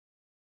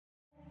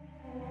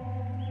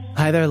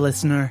Hi there,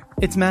 listener.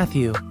 It's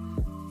Matthew.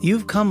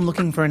 You've come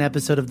looking for an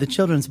episode of the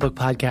Children's Book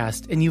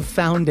Podcast, and you've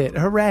found it.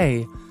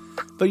 Hooray!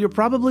 But you're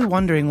probably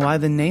wondering why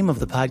the name of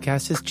the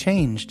podcast has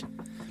changed.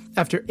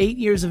 After 8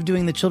 years of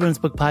doing the Children's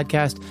Book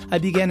Podcast, I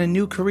began a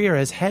new career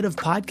as head of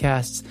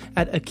podcasts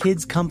at A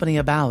Kids Company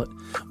About,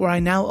 where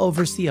I now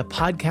oversee a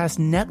podcast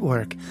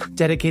network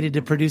dedicated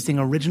to producing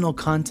original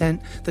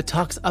content that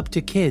talks up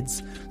to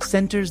kids,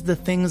 centers the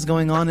things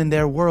going on in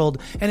their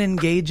world, and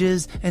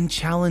engages and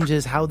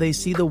challenges how they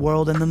see the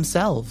world and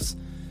themselves.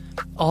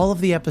 All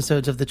of the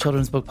episodes of the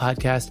Children's Book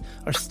Podcast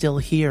are still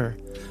here.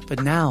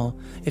 But now,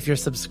 if you're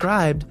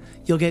subscribed,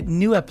 you'll get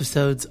new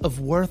episodes of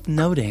Worth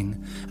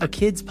Noting, a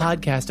kids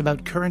podcast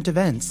about current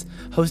events,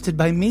 hosted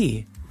by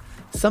me.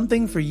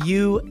 Something for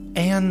you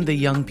and the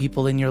young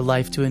people in your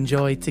life to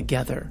enjoy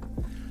together.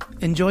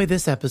 Enjoy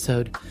this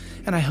episode,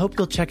 and I hope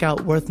you'll check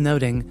out Worth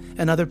Noting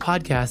and other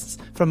podcasts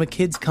from A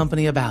Kids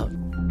Company About.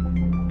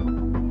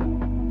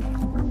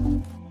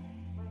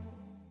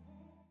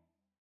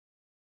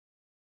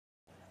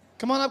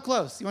 Come on up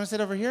close. You want to sit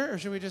over here, or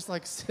should we just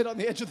sit on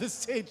the edge of the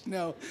stage?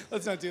 No,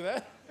 let's not do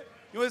that.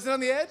 You want to sit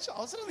on the edge?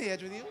 I'll sit on the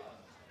edge with you.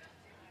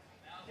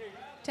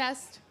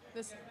 Test.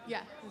 This is good.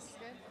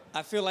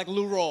 I feel like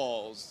Lou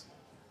Rawls.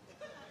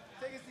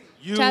 Take a seat.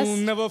 You'll Test.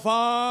 never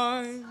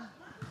find.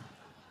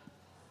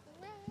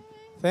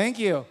 Thank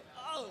you.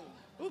 Oh,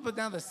 ooh, but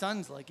now the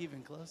sun's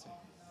even closer.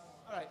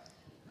 All right.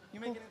 You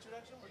make an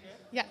introduction? We're good?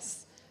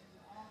 Yes.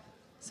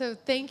 So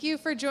thank you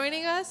for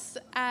joining us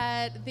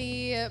at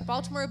the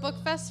Baltimore Book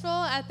Festival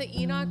at the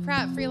Enoch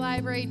Pratt Free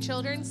Library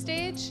Children's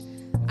Stage.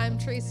 I'm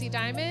Tracy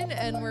Diamond,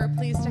 and we're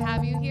pleased to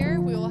have you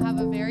here. We will have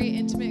a very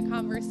intimate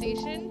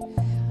conversation.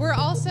 We're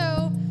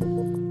also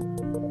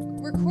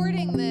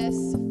recording this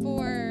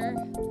for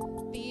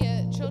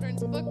the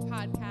Children's Book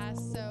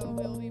Podcast, so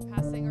we'll be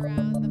passing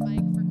around the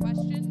mic for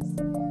questions.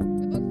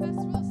 The Book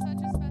Festival is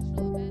such a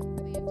special event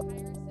for the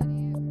entire city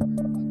and for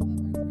book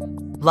lovers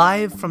around.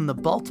 Live from the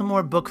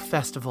Baltimore Book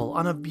Festival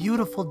on a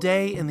beautiful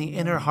day in the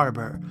Inner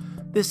Harbor,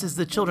 this is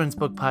the Children's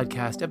Book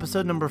Podcast,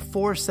 episode number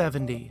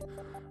 470.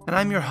 And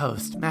I'm your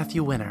host,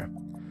 Matthew Winner.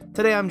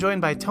 Today I'm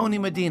joined by Tony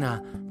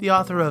Medina, the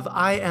author of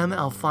I Am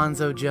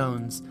Alfonso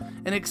Jones,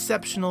 an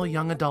exceptional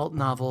young adult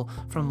novel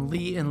from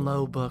Lee and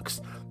Low Books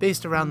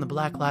based around the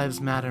Black Lives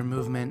Matter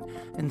movement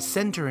and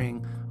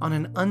centering on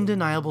an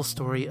undeniable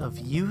story of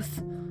youth,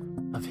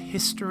 of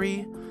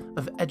history,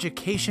 of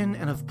education,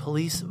 and of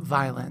police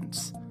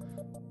violence.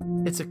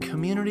 It's a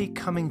community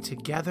coming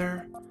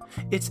together.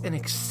 It's an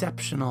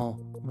exceptional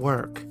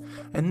work.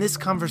 And this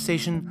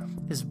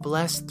conversation is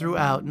blessed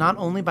throughout not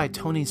only by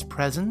Tony's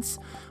presence,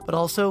 but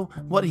also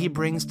what he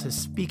brings to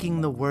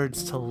speaking the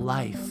words to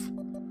life.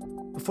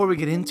 Before we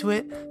get into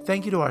it,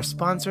 thank you to our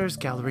sponsors,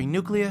 Gallery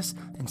Nucleus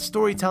and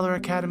Storyteller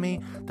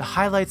Academy, the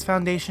Highlights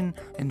Foundation,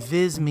 and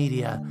Viz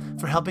Media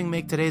for helping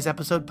make today's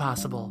episode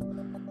possible.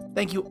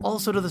 Thank you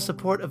also to the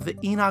support of the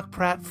Enoch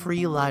Pratt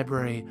Free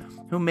Library,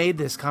 who made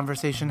this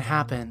conversation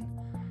happen.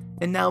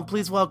 And now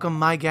please welcome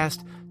my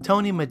guest,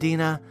 Tony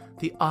Medina,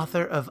 the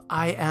author of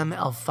I Am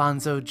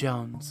Alfonso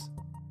Jones.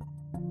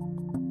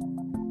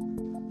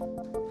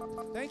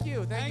 Thank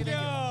you.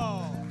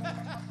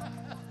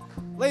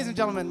 Ladies and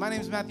gentlemen, my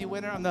name is Matthew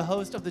Winner. I'm the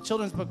host of the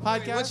Children's Book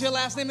Podcast. What's your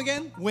last name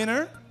again?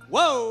 Winner.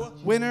 Whoa.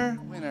 Winner.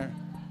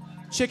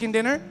 Chicken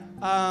dinner.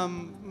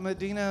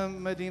 Medina,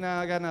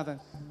 I got nothing.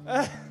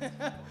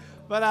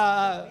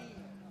 But,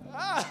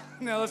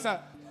 no, let's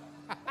not.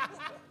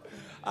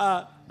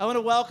 I want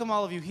to welcome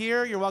all of you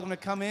here. You're welcome to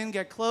come in,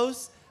 get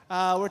close.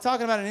 We're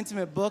talking about an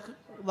intimate book.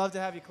 Love to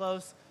have you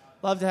close.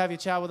 Love to have you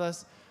chat with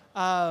us.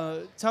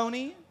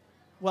 Tony,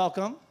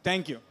 welcome.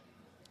 Thank you.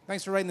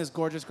 Thanks for writing this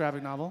gorgeous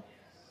graphic novel.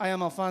 I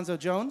Am Alfonso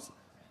Jones.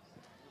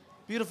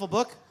 Beautiful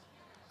book.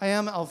 I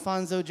Am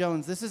Alfonso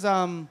Jones. This is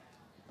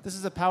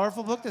a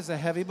powerful book. This is a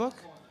heavy book.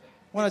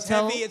 It's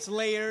heavy, it's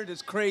layered,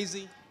 it's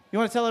crazy. You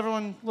want to tell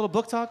everyone a little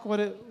book talk?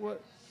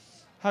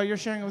 How you're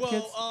sharing it with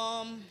kids?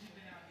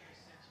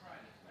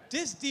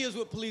 This deals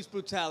with police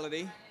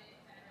brutality,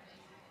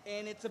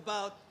 and it's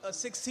about a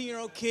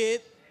 16-year-old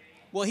kid.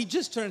 Well, he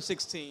just turned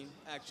 16,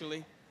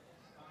 actually,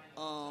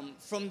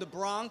 from the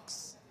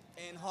Bronx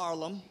in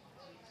Harlem,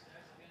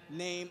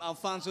 named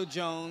Alfonso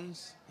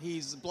Jones.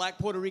 He's a black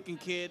Puerto Rican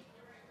kid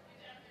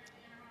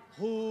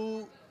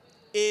who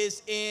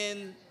is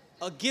in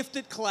a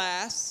gifted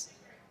class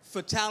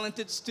for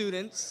talented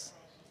students.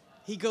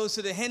 He goes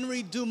to the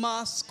Henry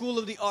Dumas School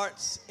of the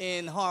Arts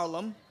in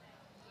Harlem.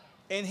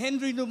 And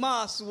Henry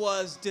Dumas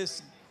was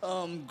this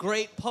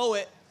great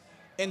poet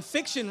and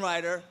fiction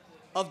writer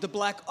of the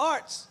black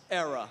arts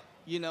era,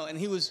 and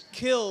he was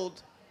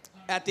killed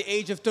at the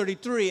age of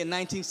 33 in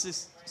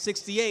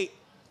 1968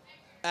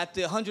 at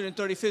the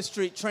 135th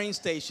Street train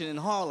station in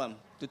Harlem,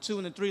 the 2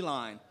 and the 3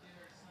 line.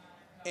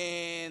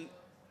 And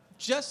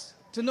just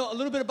to know a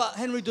little bit about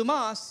Henry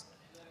Dumas,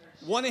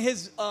 one of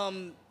his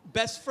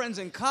best friends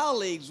and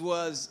colleagues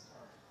was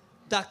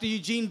Dr.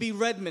 Eugene B.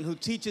 Redmond, who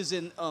teaches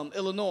in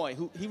Illinois.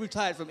 He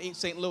retired from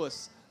St.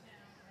 Louis.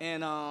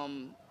 And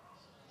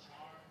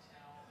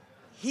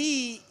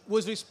he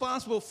was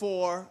responsible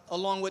for,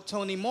 along with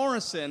Toni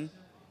Morrison,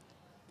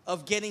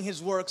 of getting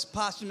his works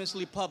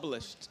posthumously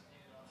published.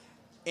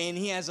 And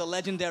he has a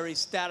legendary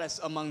status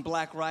among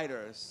black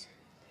writers.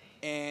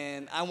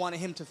 And I wanted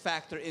him to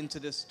factor into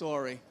this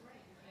story.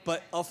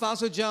 But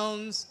Alphonso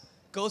Jones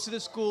goes to the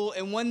school,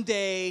 and one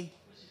day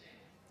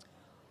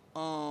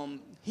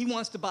he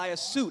wants to buy a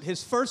suit,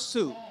 his first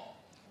suit,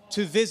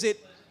 to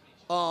visit,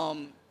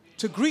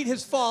 to greet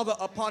his father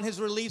upon his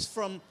release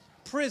from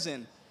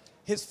prison.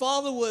 His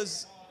father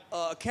was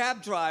a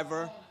cab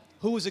driver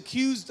who was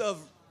accused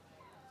of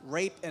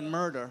rape and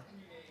murder.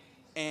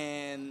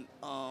 And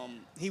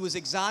he was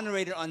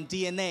exonerated on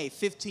DNA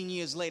 15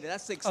 years later.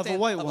 That's the extent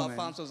of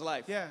Alfonso's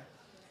life. Yeah.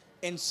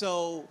 And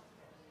so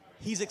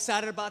he's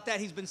excited about that.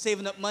 He's been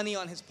saving up money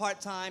on his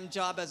part-time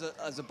job as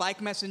a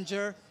bike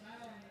messenger,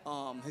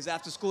 his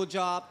after-school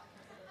job.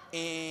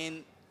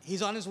 And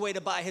he's on his way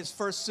to buy his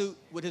first suit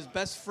with his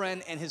best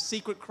friend and his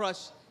secret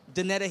crush,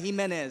 Danetta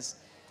Jimenez.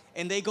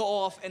 And they go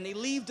off and they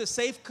leave the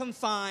safe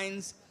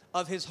confines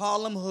of his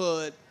Harlem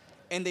hood,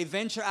 and they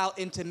venture out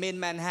into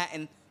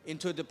mid-Manhattan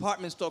into a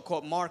department store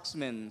called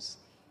Marksman's.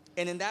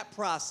 And in that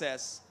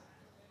process,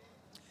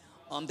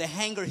 the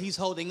hanger he's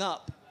holding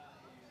up,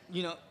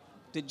 you know,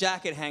 the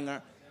jacket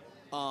hanger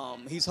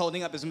he's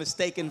holding up is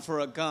mistaken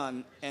for a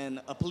gun,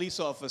 and a police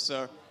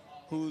officer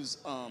who's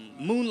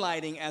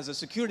moonlighting as a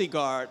security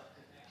guard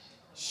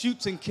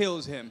shoots and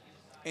kills him,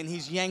 and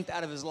he's yanked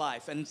out of his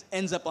life and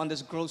ends up on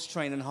this gross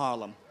train in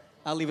Harlem.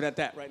 I'll leave it at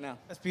that right now.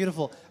 That's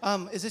beautiful.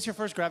 Is this your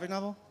first graphic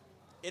novel?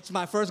 It's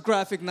my first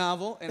graphic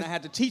novel, and I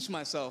had to teach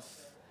myself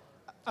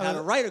how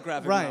to write a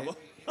graphic novel.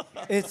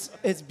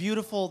 It's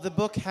beautiful. The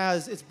book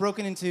it's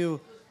broken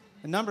into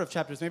a number of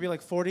chapters, maybe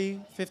like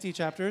 40, 50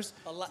 chapters.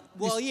 A lot.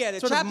 Well, yeah,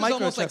 the chapters are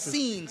almost like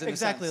scenes in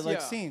exactly, a sense.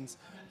 like scenes.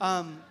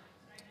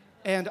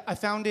 And I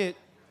found it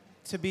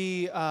to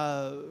be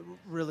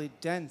really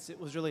dense. It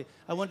was really,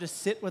 I wanted to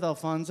sit with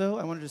Alfonso.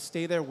 I wanted to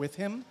stay there with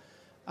him.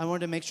 I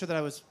wanted to make sure that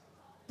I was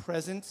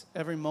present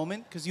every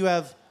moment, because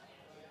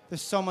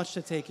there's so much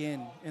to take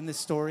in this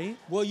story.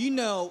 Well,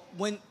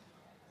 when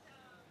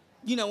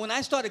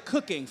I started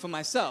cooking for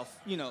myself,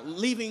 you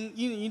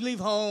leave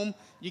home,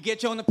 you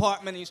get your own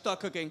apartment, and you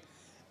start cooking.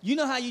 You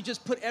know how you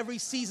just put every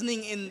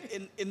seasoning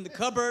in the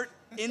cupboard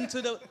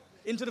into the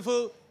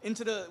food,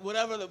 into the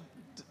whatever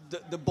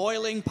the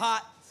boiling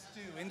pot.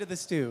 Into the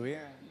stew, yeah.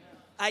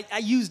 I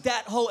used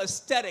that whole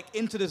aesthetic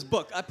into this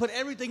book. I put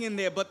everything in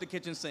there but the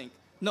kitchen sink.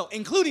 No,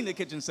 including the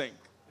kitchen sink.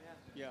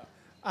 Yeah.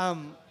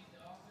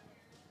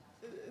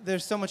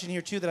 There's so much in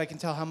here too that I can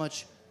tell how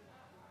much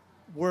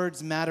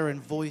words matter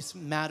and voice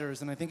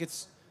matters, and I think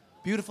it's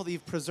beautiful that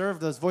you've preserved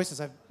those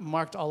voices. I've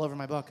marked all over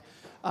my book.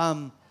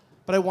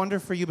 But I wonder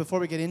for you, before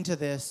we get into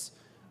this,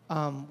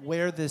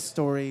 where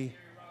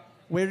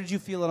did you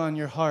feel it on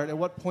your heart? At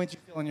what point did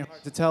you feel on your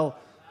heart to tell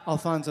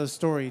Alfonso's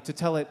story, to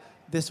tell it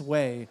this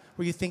way?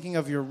 Were you thinking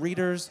of your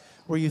readers?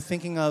 Were you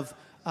thinking of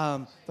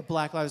the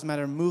Black Lives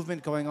Matter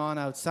movement going on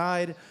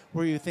outside?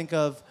 Were you think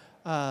of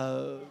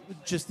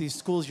just these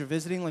schools you're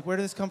visiting? Like, where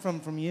did this come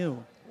from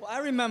you? Well, I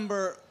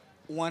remember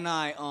when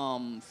I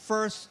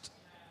first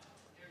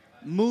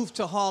moved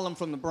to Harlem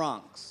from the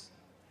Bronx.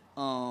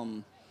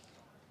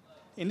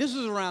 And this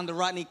was around the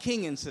Rodney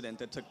King incident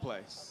that took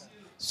place.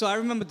 So I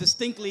remember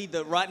distinctly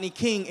the Rodney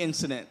King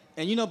incident.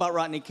 And you know about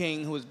Rodney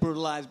King, who was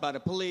brutalized by the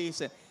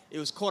police. And it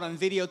was caught on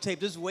videotape.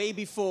 This is way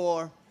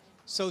before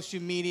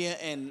social media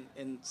and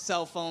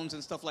cell phones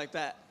and stuff like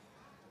that.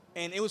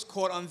 And it was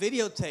caught on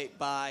videotape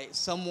by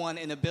someone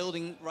in a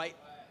building right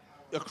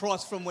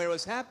across from where it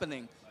was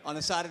happening, on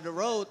the side of the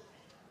road.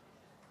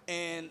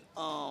 And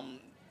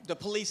the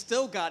police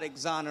still got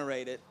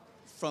exonerated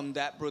from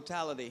that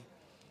brutality.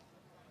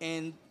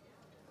 And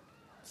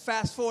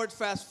fast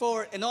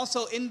forward, and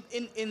also in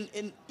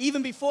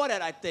even before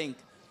that, I think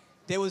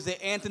there was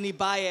the Anthony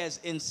Baez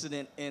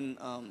incident in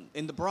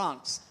the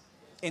Bronx,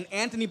 and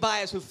Anthony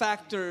Baez, who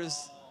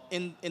factors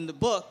in the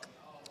book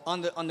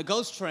on the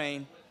ghost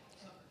train,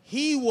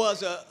 he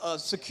was a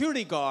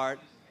security guard,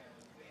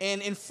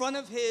 and in front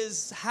of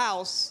his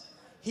house,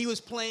 he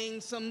was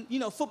playing some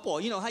football.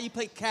 You know how you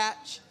play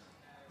catch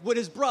with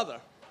his brother,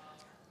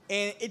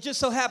 and it just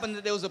so happened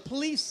that there was a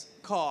police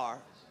car,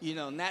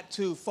 not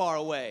too far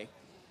away.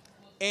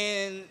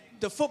 And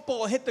the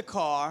football hit the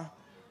car,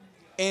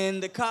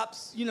 and the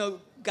cops,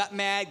 got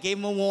mad, gave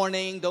him a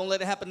warning, don't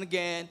let it happen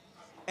again.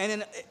 And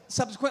then it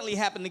subsequently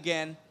happened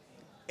again.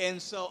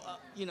 And so,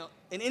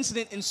 an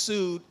incident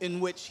ensued in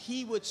which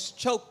he was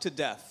choked to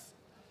death,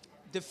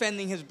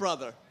 defending his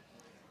brother.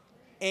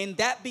 And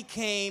that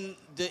became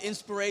the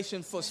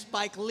inspiration for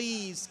Spike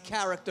Lee's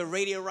character,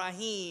 Radio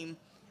Raheem,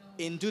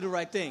 in Do the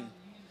Right Thing.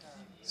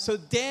 So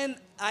then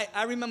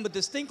I remember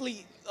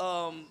distinctly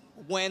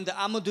when the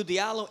Amadou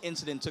Diallo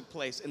incident took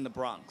place in the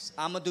Bronx.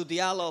 Amadou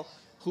Diallo,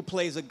 who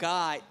plays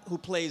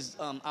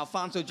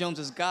Alfonso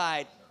Jones's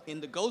guide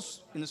in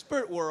the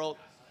spirit world,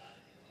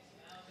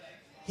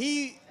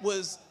 he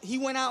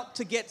went out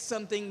to get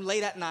something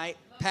late at night,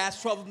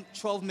 past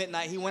 12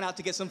 midnight. He went out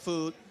to get some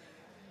food.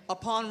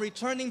 upon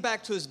returning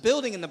back to his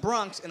building in the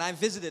Bronx, and I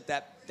visited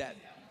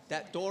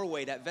that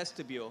doorway, that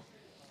vestibule.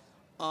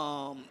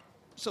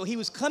 So he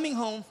was coming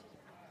home,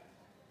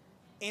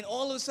 and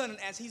all of a sudden,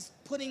 as he's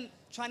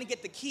trying to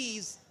get the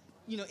keys,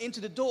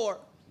 into the door,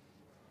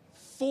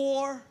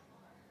 4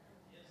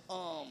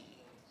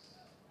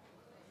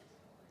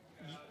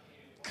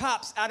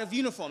 cops out of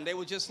uniform. They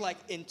were just like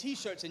in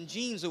T-shirts and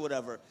jeans or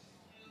whatever.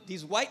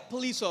 These white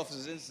police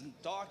officers, it's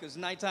dark, it's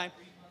nighttime.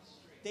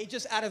 They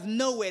just out of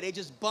nowhere, they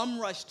just bum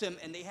rushed him,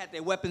 and they had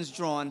their weapons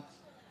drawn.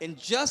 And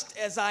just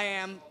as I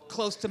am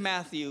close to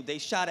Matthew, they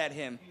shot at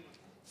him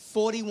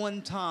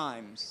 41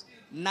 times,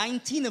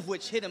 19 of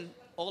which hit him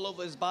all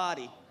over his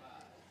body.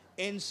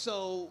 And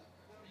so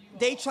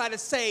they try to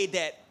say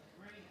that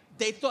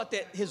they thought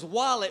that his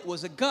wallet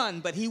was a gun,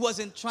 but he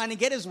wasn't trying to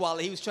get his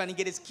wallet. He was trying to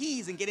get his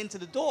keys and get into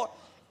the door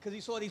because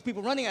he saw these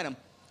people running at him.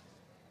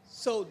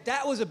 So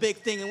that was a big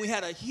thing, and we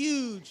had a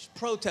huge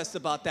protest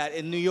about that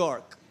in New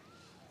York.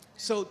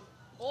 So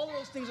all of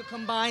those things are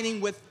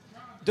combining with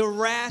the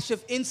rash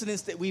of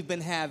incidents that we've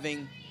been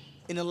having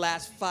in the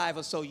last 5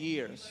 or so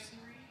years,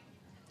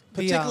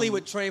 particularly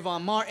with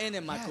Trayvon Martin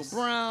and Michael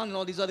Brown and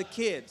all these other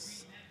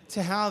kids.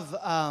 To have,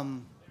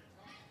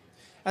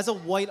 as a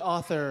white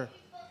author,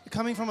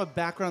 coming from a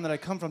background that I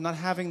come from, not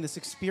having this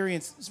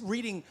experience,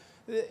 reading,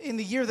 in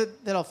the year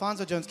that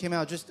Alfonso Jones came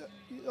out, just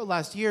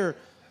last year,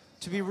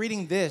 to be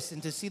reading this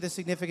and to see the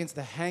significance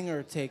the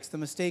hanger takes, the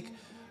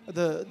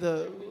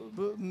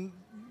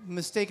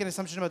mistaken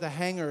assumption about the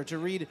hanger, to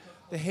read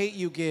The Hate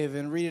U Give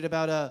and read it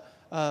about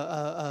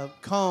a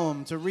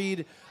comb, to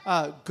read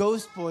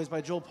Ghost Boys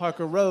by Joel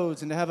Parker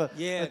Rhodes, and to have a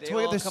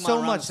toy. There's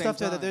so much stuff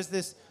there that there's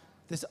this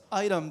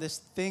item, this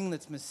thing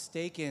that's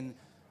mistaken,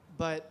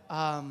 but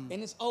and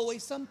it's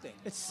always something.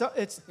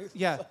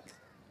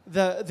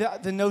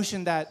 The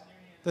notion that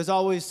there's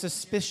always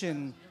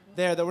suspicion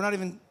there, that we're not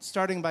even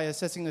starting by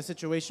assessing the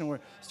situation. We're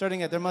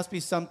starting at there must be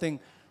something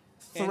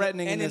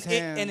threatening in his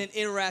hand. And an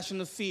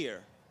irrational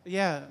fear.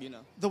 Yeah.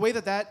 The way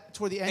that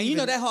toward the end.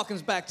 And that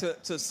harkens back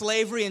to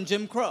slavery and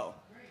Jim Crow.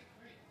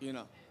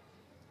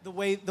 The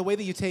way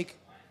that you take.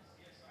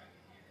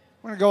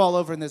 We're going to go all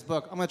over in this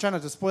book. I'm going to try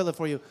not to spoil it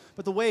for you.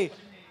 But the way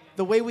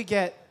we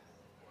get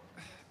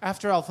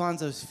after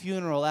Alfonso's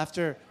funeral,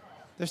 after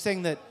they're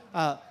saying that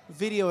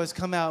video has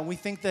come out, and we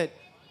think that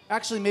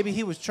actually maybe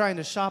he was trying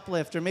to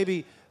shoplift, or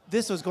maybe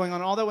this was going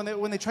on. All that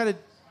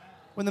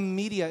when the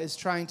media is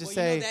trying to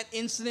say that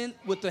incident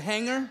with the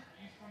hanger,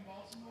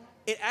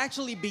 it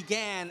actually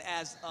began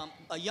as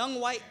a young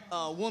white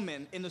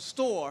woman in the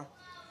store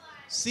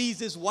sees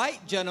this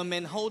white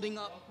gentleman holding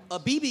up a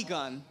BB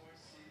gun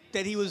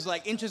that he was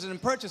interested in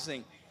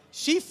purchasing.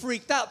 She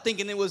freaked out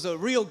thinking it was a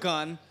real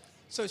gun,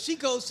 so she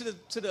goes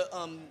to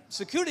the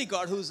security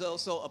guard, who's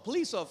also a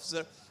police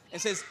officer, and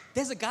says,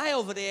 "There's a guy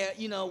over there,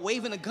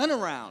 waving a gun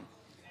around."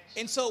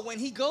 And so when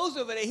he goes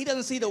over there, he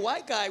doesn't see the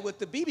white guy with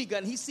the BB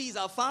gun. He sees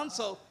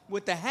Alfonso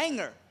with the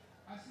hanger.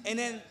 And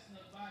then,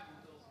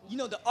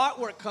 the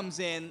artwork comes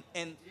in,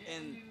 and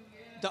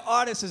the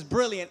artist is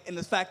brilliant in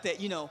the fact that,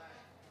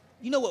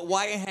 what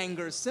wire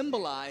hangers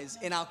symbolize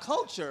in our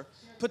culture,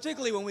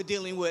 particularly when we're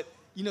dealing with,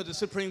 the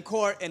Supreme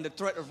Court and the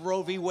threat of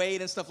Roe v. Wade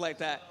and stuff like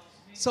that.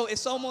 So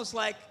it's almost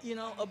like,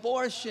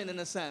 abortion in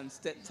a sense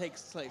that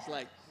takes place.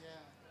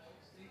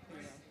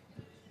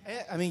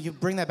 I mean, you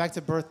bring that back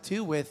to birth,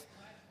 too, with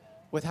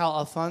how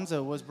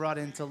Alfonso was brought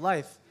into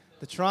life,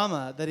 the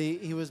trauma that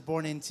he was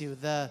born into,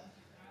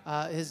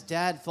 his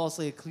dad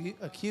falsely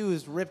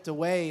accused, ripped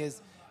away,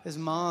 his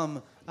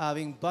mom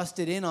being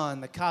busted in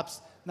on, the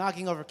cops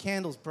knocking over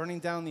candles, burning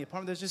down the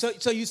apartment. There's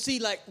just so you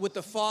see, with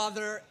the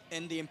father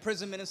and the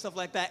imprisonment and stuff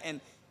like that, and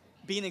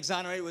being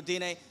exonerated with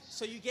DNA,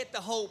 so you get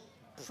the whole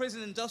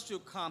prison industrial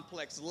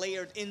complex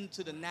layered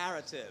into the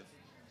narrative.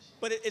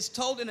 But it's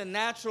told in a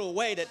natural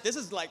way that this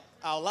is like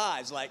our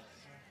lives,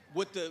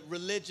 with the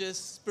religious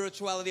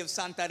spirituality of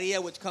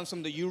Santeria, which comes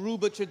from the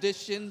Yoruba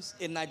traditions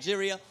in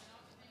Nigeria.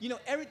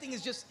 Everything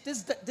is just,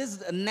 this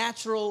is a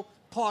natural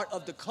part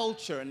of the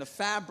culture and the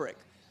fabric,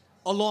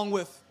 along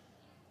with,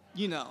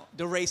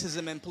 the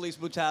racism and police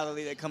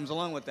brutality that comes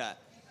along with that.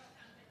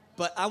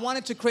 But I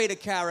wanted to create a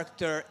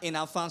character in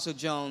Alfonso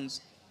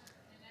Jones.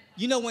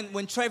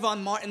 When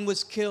Trayvon Martin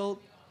was killed,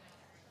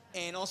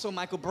 and also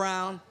Michael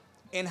Brown,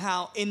 and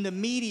how in the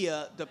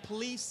media, the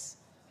police,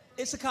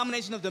 it's a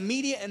combination of the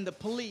media and the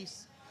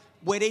police,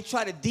 where they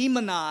try to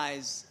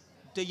demonize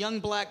the young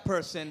black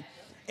person,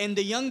 and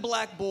the young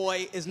black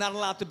boy is not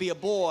allowed to be a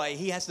boy,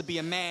 he has to be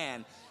a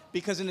man.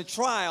 Because in the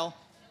trial,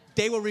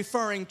 they were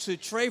referring to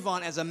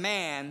Trayvon as a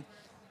man,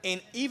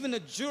 and even a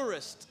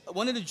jurist,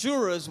 one of the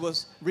jurors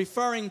was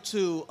referring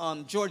to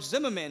George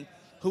Zimmerman,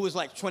 who was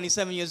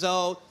 27 years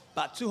old,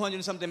 about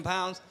 200-something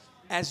pounds,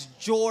 as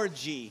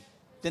Georgie,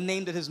 the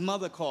name that his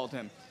mother called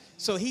him.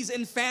 So he's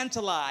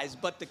infantilized,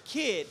 but the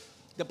kid,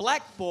 the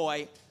black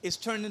boy, is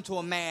turned into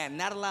a man,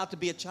 not allowed to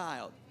be a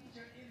child.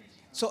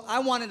 So I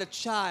wanted a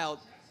child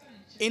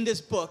in this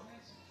book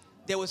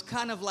that was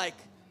kind of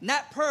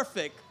not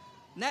perfect,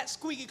 not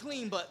squeaky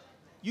clean, but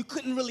you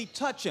couldn't really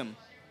touch him.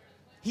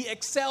 he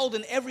excelled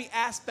in every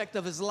aspect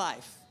of his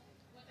life,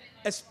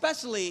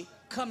 especially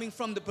coming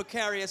from the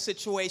precarious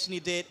situation he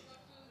did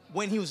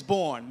when he was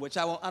born, which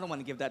I don't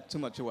want to give that too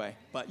much away,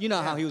 but you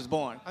know how he was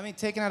born. I mean,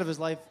 taken out of his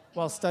life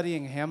while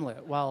studying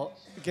Hamlet, while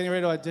getting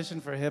ready to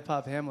audition for Hip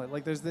Hop Hamlet.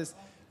 Like, there's this,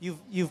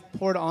 you've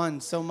poured on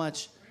so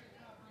much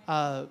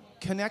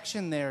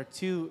connection there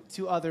to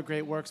other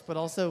great works, but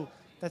also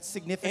that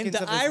significance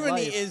of his life. And the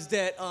irony is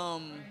that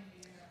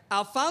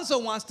Alfonso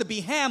wants to be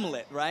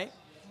Hamlet, right?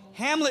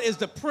 Hamlet is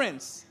the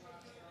prince,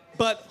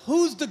 but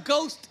who's the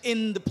ghost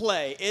in the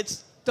play?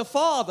 It's the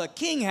father,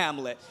 King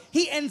Hamlet.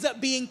 He ends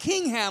up being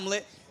King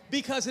Hamlet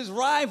because his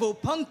rival,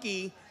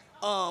 Punky,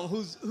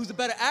 who's a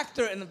better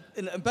actor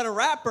and a better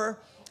rapper,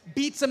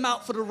 beats him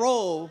out for the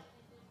role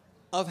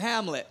of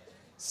Hamlet.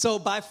 So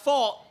by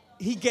fault,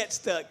 he gets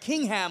the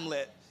King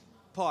Hamlet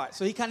part.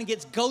 So he kind of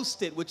gets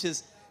ghosted,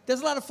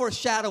 there's a lot of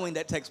foreshadowing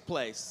that takes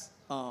place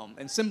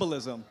and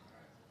symbolism.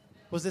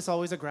 Was this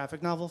always a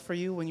graphic novel for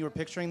you when you were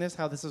picturing this?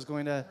 How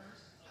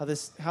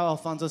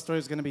Alfonso's story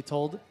was going to be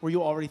told? Were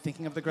you already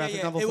thinking of the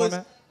graphic novel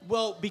format?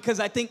 Well,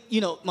 because I think,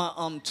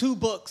 my 2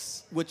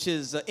 books, which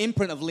is an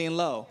imprint of Lee and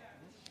Low,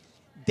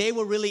 they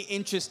were really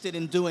interested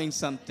in doing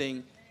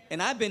something.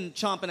 And I've been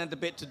chomping at the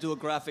bit to do a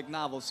graphic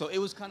novel. So it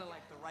was kind of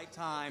like the right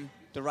time,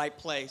 the right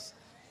place.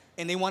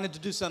 And they wanted to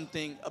do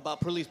something about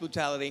police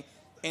brutality.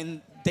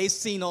 And they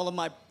seen all of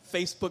my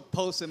Facebook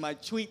posts and my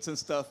tweets and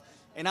stuff.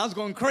 And I was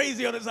going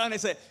crazy all the time. They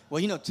said,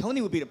 well,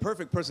 Tony would be the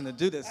perfect person to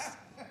do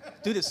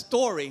this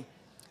story.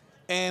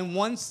 And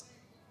once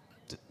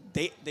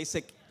they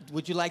said,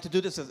 would you like to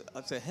do this?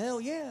 I said,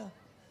 hell yeah.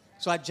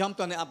 So I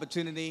jumped on the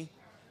opportunity.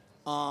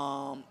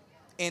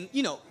 And,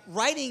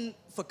 writing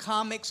for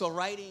comics or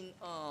writing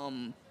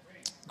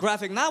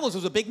graphic novels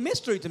was a big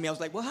mystery to me. I was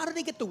like, well, how do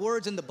they get the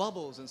words in the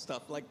bubbles and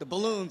stuff, like the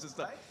balloons and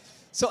stuff? Right.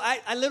 So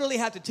I literally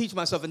had to teach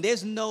myself. And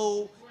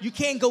you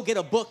can't go get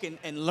a book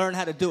and learn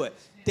how to do it.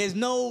 There's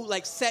no,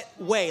 set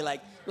way.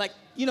 Like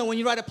when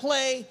you write a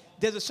play,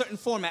 there's a certain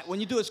format. When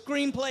you do a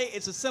screenplay,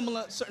 it's a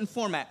similar certain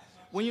format.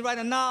 When you write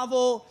a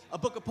novel, a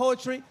book of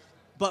poetry,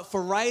 but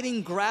for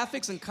writing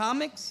graphics and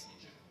comics,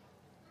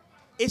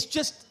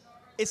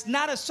 it's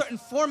not a certain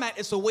format.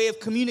 It's a way of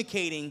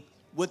communicating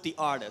with the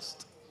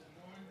artist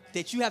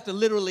that you have to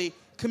literally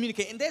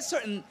communicate. And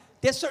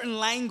there's certain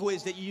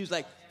language that you use,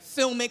 like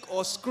filmic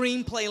or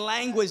screenplay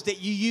language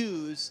that you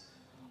use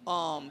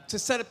to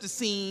set up the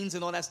scenes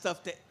and all that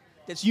stuff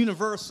that's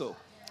universal.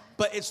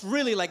 But it's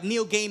really like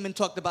Neil Gaiman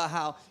talked about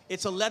how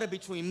it's a letter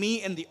between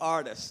me and the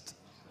artist,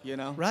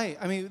 Right.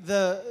 I mean,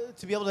 to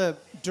be able to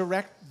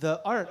direct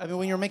the art. I mean,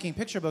 when you're making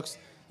picture books,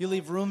 you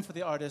leave room for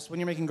the artist. When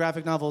you're making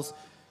graphic novels,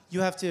 you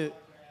have to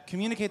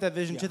communicate that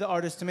vision to the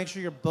artist to make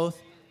sure you're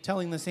both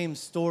telling the same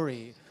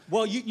story.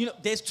 Well,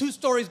 there's 2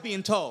 stories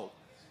being told.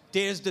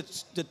 There's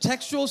the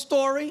textual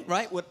story,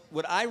 right,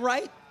 what I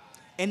write,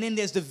 and then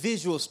there's the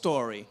visual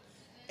story.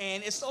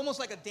 And it's almost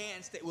like a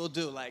dance that we'll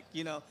do. Like,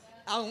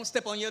 I don't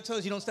step on your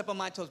toes, you don't step on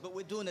my toes, but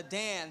we're doing a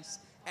dance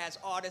as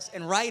artist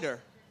and writer.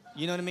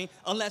 You know what I mean?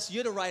 Unless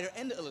you're the writer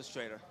and the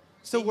illustrator.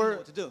 So you know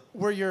what to do.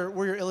 Were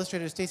your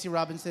illustrators, Stacey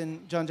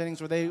Robinson, John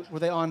Jennings, were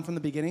they on from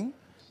the beginning?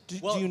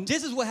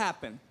 This is what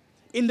happened.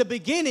 In the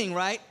beginning,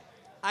 right,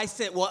 I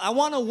said, well, I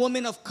want a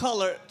woman of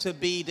color to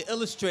be the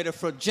illustrator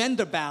for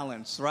gender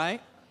balance,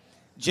 right?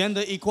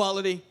 Gender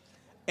equality.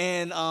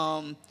 And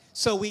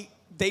so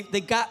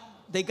they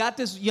got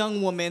this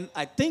young woman.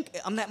 I think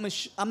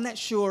I'm not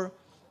sure.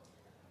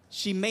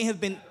 She may have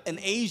been an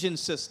Asian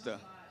sister.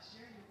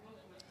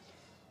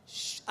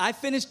 I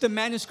finished the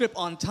manuscript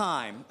on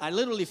time. I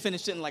literally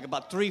finished it in like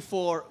about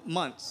 3-4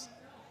 months.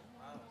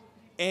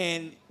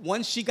 And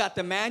once she got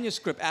the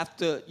manuscript,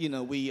 after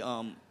we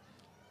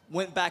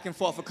went back and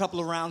forth a couple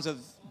of rounds of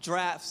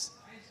drafts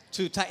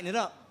to tighten it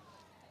up,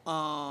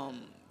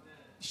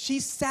 she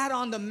sat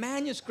on the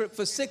manuscript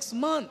for 6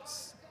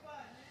 months.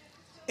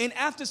 And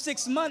after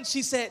 6 months,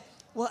 she said,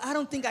 well, I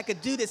don't think I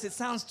could do this. It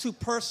sounds too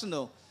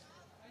personal,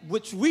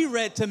 which we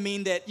read to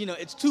mean that,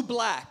 it's too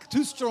black,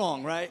 too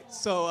strong, right?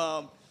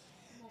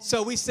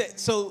 So we said,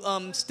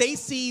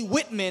 Stacy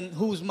Whitman,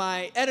 who's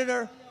my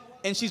editor,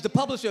 and she's the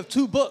publisher of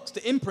 2 books,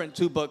 the imprint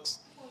 2 books.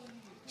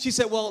 She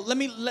said, well,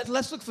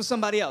 let's look for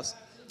somebody else.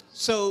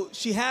 So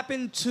she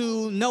happened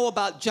to know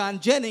about John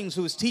Jennings,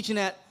 who was teaching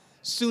at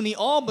SUNY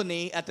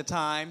Albany at the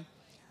time,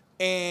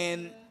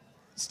 and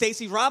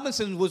Stacey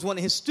Robinson was one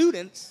of his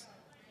students.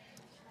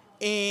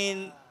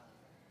 And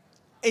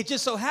it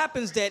just so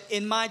happens that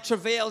in my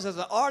travails as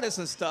an artist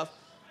and stuff,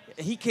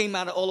 he came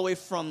out all the way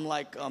from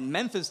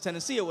Memphis,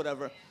 Tennessee or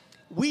whatever.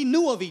 We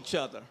knew of each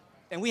other,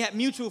 and we had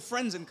mutual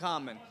friends in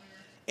common.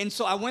 And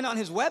so I went on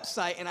his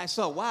website, and I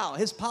saw, wow,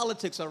 his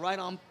politics are right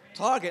on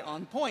target,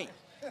 on point.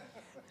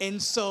 And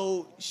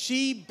so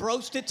she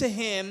broached it to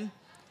him.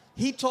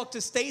 He talked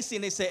to Stacy,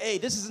 and they said, hey,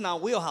 this is in our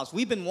wheelhouse.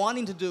 We've been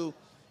wanting to do,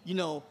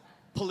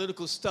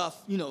 political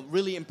stuff,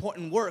 really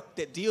important work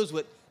that deals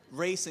with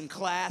race and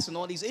class and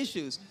all these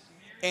issues.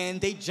 And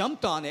they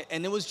jumped on it,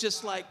 and it was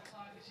just like,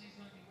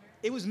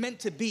 it was meant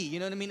to be, you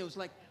know what I mean? It was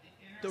like,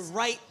 the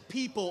right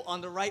people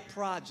on the right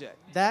project.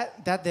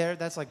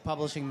 That's like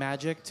publishing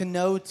magic. To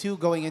know, too,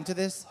 going into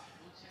this,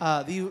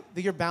 that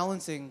you're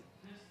balancing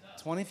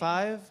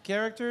 25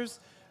 characters,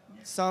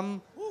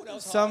 some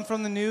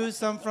from the news,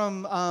 some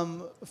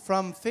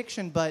from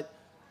fiction, but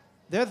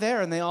they're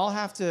there, and you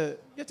have to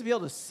be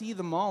able to see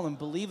them all and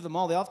believe them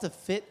all. They all have to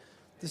fit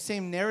the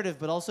same narrative,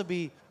 but also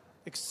be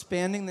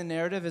expanding the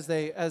narrative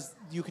as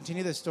you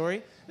continue the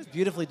story. It's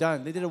beautifully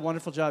done. They did a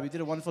wonderful job. You did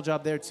a wonderful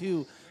job there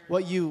too.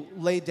 What you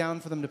laid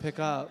down for them to pick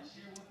up.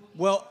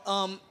 Well,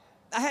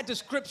 I had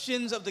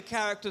descriptions of the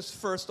characters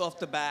first off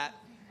the bat.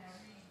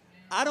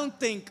 I don't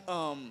think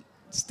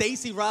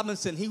Stacey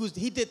Robinson.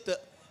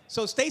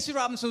 So Stacey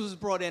Robinson was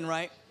brought in,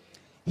 right?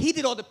 He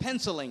did all the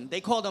penciling.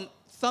 They called them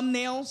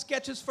thumbnail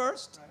sketches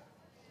first.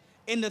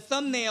 And the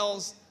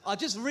thumbnails are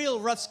just real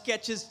rough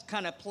sketches,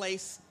 kind of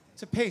place.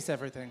 To pace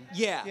everything.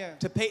 Yeah.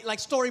 To pay, like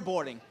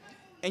storyboarding.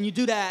 And you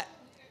do that,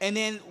 and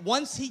then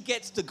once he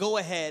gets the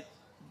go-ahead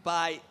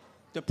by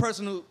the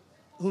person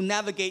who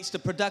navigates the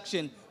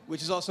production,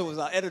 which is also was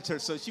our editor,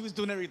 so she was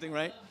doing everything,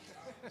 right?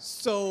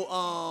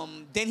 So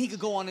then he could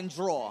go on and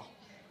draw.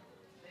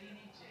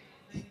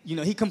 You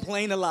know, he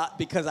complained a lot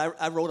because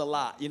I wrote a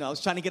lot. You know, I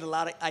was trying to get a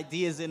lot of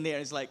ideas in there.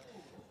 It's like,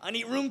 I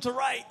need room to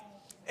write.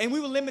 And we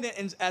were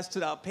limited as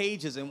to our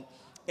pages,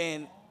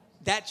 and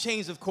that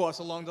changed, of course,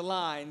 along the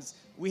lines.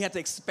 We had to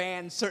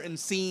expand certain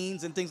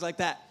scenes and things like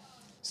that.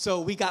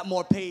 So we got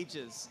more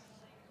pages.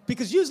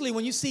 Because usually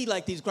when you see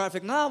like these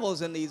graphic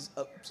novels and these,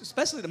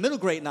 especially the middle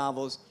grade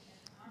novels,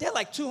 they're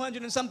like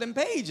 200 and something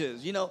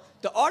pages. You know,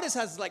 the artist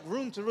has like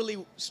room to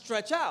really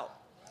stretch out.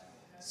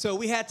 So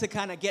we had to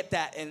kind of get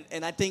that,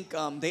 and I think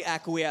they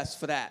acquiesced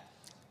for that.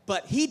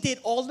 But he did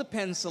all the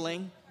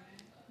penciling.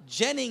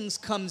 Jennings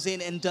comes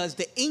in and does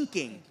the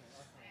inking.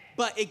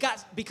 But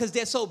because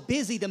they're so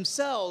busy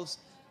themselves,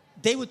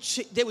 they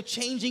were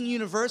changing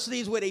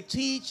universities where they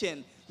teach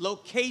and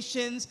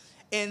locations.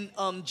 And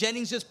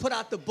Jennings just put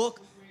out the book.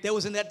 There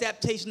was an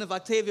adaptation of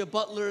Octavia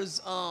Butler's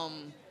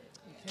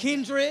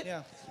Kindred.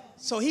 Yeah.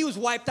 So he was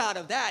wiped out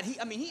of that.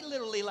 He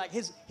literally, like,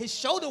 his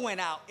shoulder went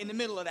out in the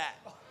middle of that.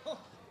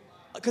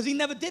 Because he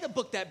never did a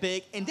book that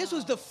big. And this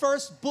was the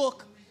first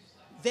book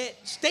that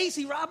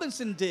Stacey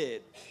Robinson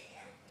did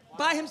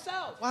by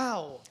himself.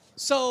 Wow.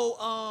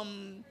 So,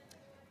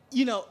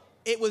 you know,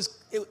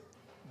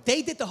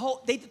 they did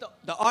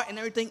the art and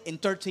everything in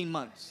 13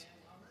 months,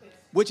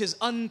 which is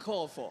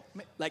uncalled for.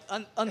 Like,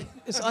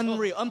 it's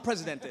unreal,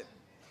 unprecedented.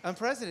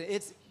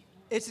 Unprecedented.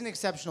 It's an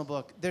exceptional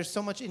book. There's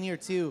so much in here,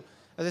 too.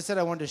 As I said,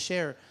 I wanted to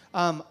share.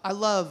 I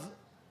love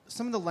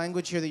some of the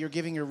language here that you're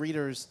giving your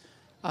readers,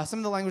 some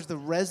of the language that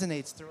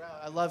resonates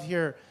throughout. I love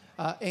here,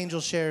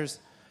 Angel shares.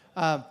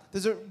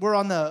 We're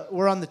on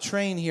the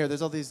train here.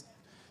 There's all these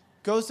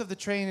ghosts of the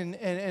train, and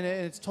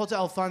it's told to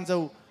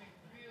Alfonso,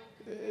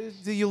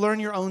 do you learn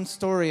your own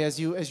story as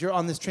you're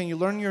on this train? You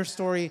learn your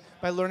story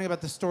by learning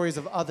about the stories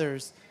of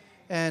others.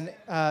 And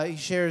he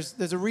shares,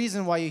 there's a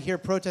reason why you hear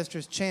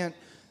protesters chant,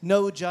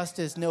 no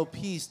justice, no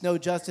peace, no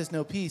justice,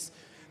 no peace.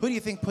 Who do you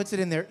think puts it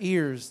in their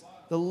ears?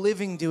 The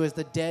living do as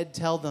the dead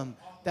tell them.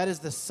 That is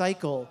the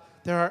cycle.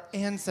 There are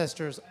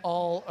ancestors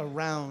all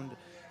around.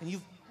 And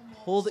you've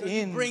pulled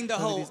in... You bring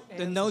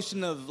the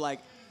notion of, like,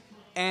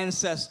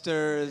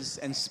 ancestors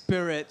and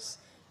spirits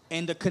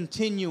and the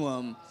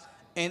continuum.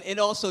 And it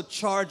also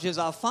charges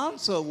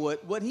Alfonso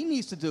what he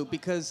needs to do,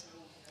 because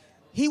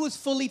he was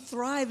fully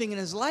thriving in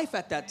his life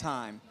at that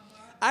time.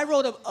 I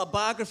wrote a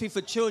biography for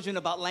children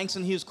about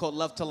Langston Hughes called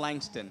Love to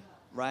Langston,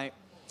 right?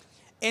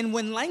 And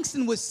when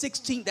Langston was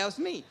 16, that was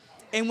me.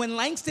 And when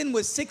Langston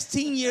was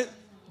 16 years,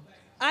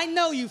 I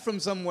know you from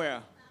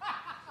somewhere.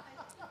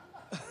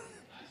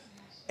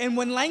 And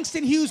when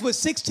Langston Hughes was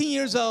 16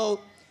 years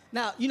old,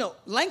 now, you know,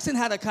 Langston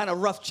had a kind of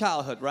rough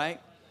childhood, right?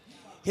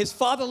 His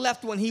father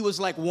left when he was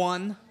like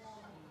 1.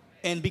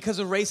 And because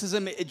of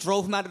racism, it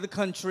drove him out of the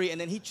country. And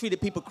then he treated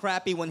people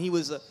crappy when he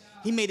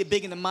made it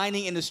big in the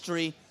mining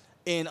industry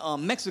in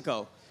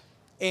Mexico.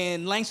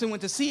 And Langston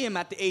went to see him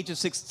at the age of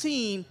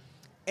 16,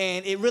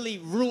 and it really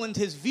ruined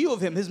his view of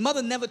him. His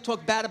mother never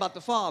talked bad about the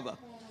father.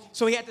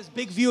 So he had this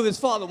big view of his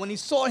father. When he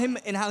saw him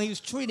and how he was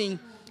treating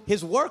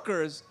his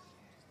workers,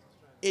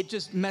 it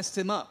just messed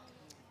him up.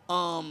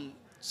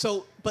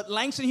 But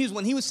Langston Hughes,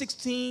 when he was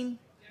 16,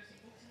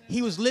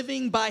 he was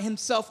living by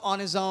himself on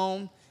his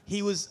own.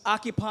 He was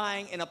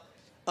occupying in a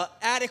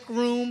attic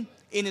room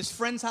in his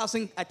friend's house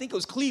in, I think it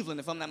was Cleveland,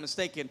 if I'm not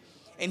mistaken.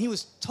 And he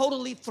was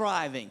totally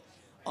thriving.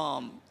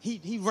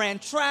 He ran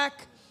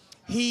track.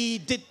 He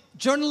did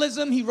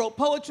journalism. He wrote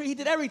poetry. He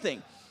did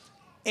everything.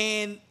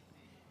 And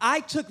I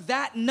took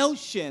that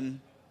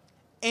notion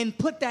and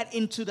put that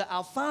into the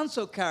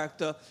Alfonso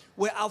character,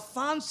 where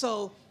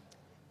Alfonso,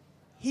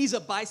 he's a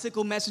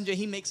bicycle messenger.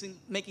 He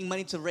making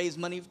money to raise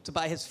money to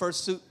buy his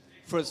first suit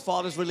for his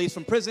father's release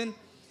from prison.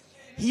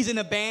 He's in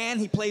a band.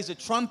 He plays the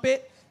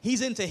trumpet.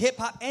 He's into hip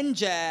hop and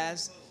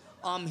jazz.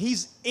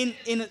 He's in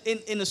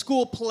a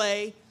school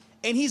play,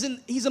 and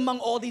he's among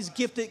all these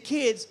gifted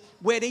kids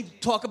where they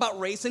talk about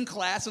race and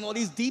class and all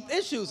these deep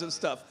issues and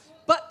stuff.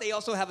 but they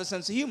also have a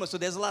sense of humor. So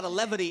there's a lot of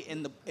levity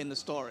in the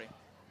story.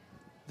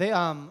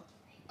 I'm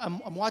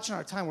watching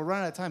our time. We're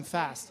running out of time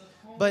fast.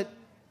 But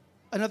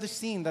another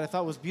scene that I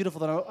thought was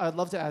beautiful that I'd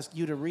love to ask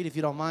you to read, if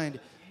you don't mind,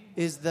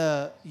 is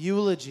the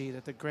eulogy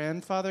that the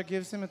grandfather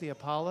gives him at the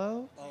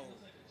Apollo. Oh.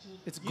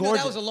 It's You gorgeous. know,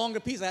 that was a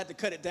longer piece. I had to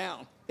cut it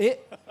down.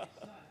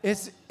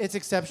 It's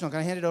exceptional.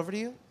 Can I hand it over to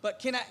you? But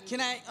can I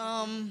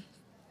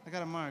I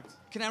got it marked.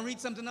 can I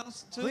read something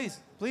else too?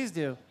 Please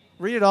do.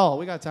 Read it all.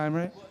 We got time,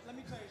 right? Well, let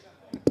me tell you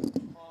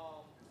something.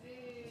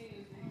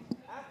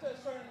 After a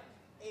certain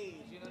age,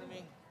 you know what I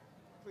mean?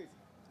 Please.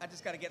 I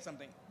just got to get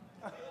something.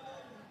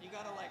 You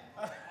got to like...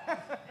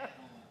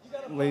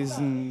 Ladies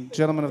and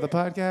gentlemen of the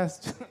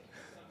podcast,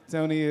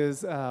 Tony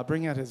is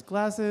bringing out his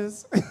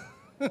glasses.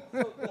 The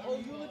whole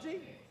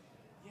eulogy?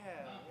 Yeah.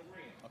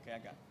 Okay, I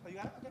got it. Oh, you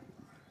got it? Okay.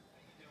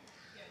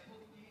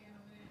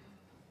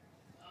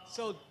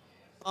 So,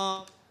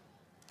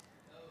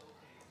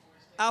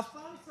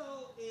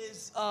 Alfonso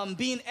is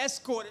being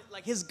escorted,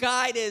 like his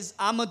guide is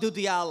Amadou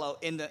Diallo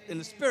in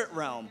the spirit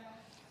realm.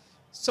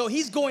 So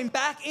he's going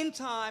back in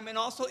time and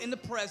also in the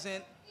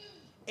present,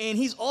 and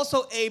he's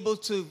also able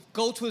to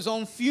go to his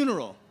own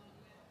funeral.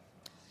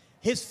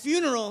 His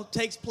funeral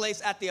takes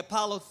place at the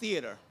Apollo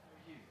Theater,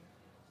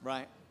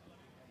 right?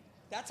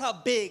 That's how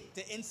big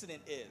the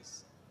incident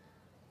is.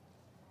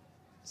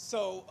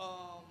 So,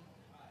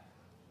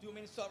 do you want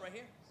me to start right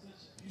here?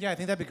 Yeah, I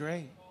think that'd be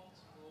great.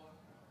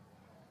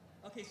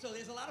 Okay, so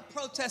there's a lot of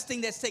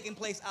protesting that's taking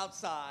place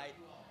outside.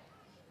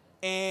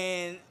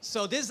 And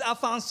so this is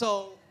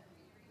Alfonso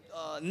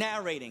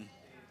narrating.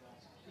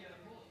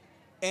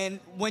 And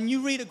when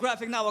you read a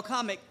graphic novel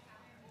comic,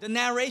 the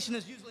narration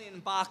is usually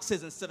in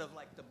boxes instead of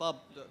like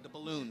the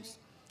balloons.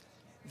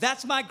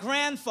 That's my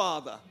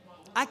grandfather.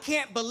 I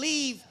can't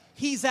believe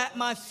he's at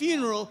my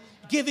funeral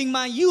giving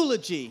my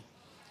eulogy.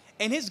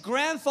 And his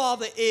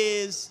grandfather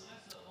is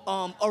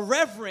a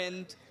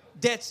reverend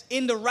that's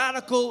in the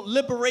radical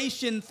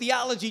liberation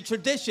theology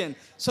tradition.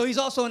 So he's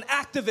also an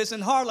activist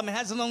in Harlem and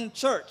has his own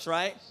church,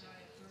 right?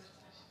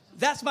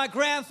 That's my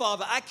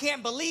grandfather. I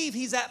can't believe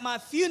he's at my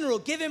funeral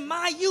giving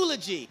my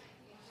eulogy.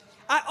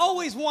 I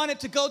always wanted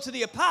to go to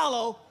the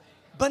Apollo,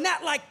 but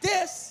not like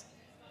this.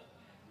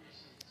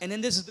 And then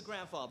this is the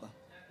grandfather.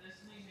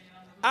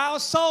 Our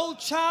soul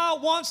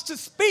child wants to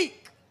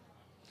speak,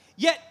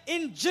 yet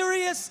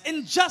injurious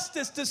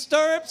injustice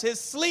disturbs his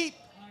sleep.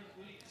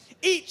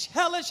 Each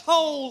hellish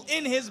hole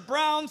in his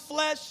brown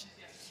flesh,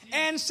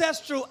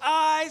 ancestral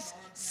eyes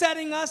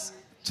setting us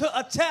to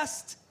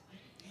attest.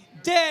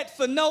 Dead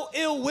for no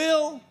ill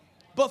will,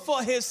 but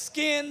for his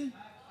skin.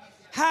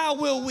 How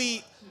will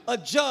we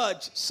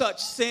adjudge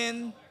such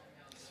sin?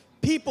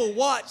 People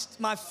watched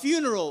my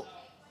funeral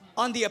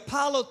on the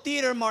Apollo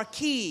Theater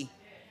marquee,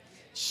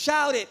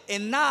 shouted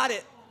and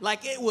nodded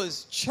like it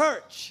was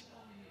church.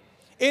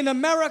 In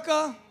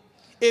America,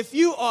 if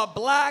you are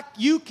black,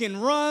 you can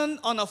run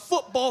on a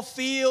football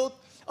field,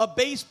 a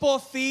baseball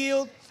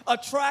field, a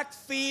track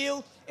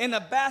field, and a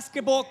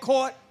basketball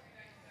court.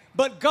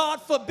 But God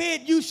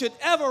forbid you should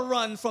ever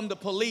run from the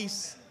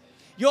police.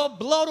 Your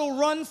blood will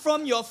run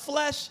from your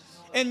flesh,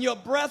 and your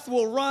breath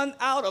will run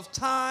out of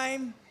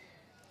time.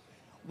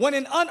 When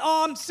an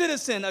unarmed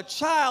citizen, a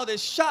child,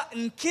 is shot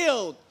and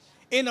killed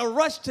in a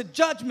rush to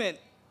judgment,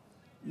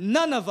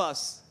 none of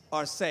us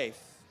are safe.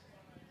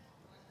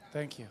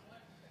 Thank you.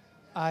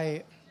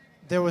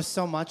 There was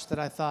so much that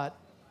I thought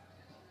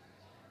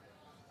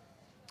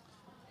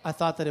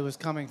that it was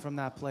coming from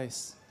that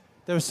place.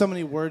 There were so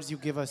many words you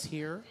give us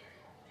here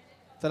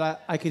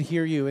that I could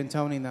hear you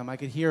intoning them. I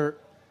could hear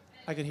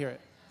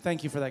it.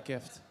 Thank you for that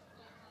gift.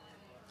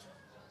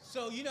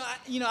 So,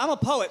 I'm a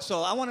poet,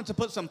 so I wanted to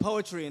put some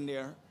poetry in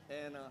there.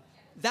 And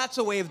that's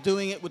a way of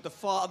doing it with the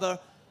father,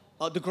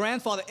 the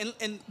grandfather.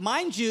 And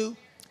mind you,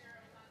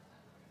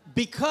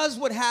 because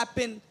what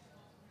happened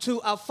to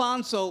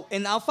Alfonso,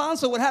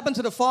 what happened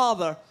to the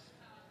father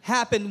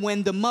happened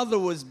when the mother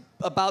was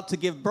about to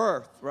give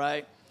birth,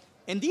 right?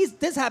 And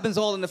this happens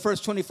all in the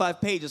first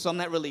 25 pages, so I'm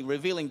not really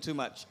revealing too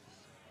much.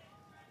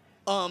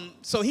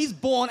 So he's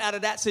born out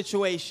of that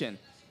situation.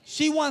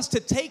 She wants to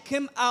take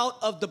him out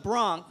of the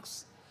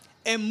Bronx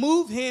and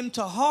move him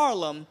to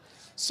Harlem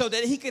so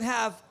that he can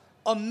have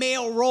a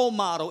male role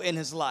model in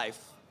his life,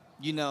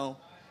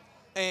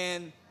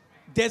 And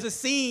there's a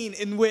scene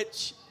in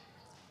which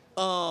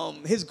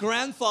his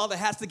grandfather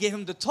has to get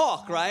him to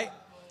talk, right?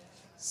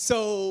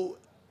 So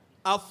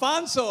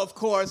Alfonso, of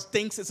course,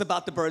 thinks it's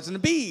about the birds and the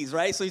bees,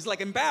 right? So he's like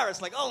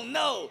embarrassed, like, oh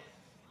no.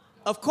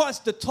 Of course,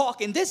 the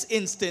talk in this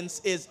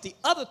instance is the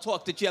other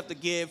talk that you have to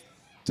give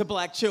to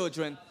black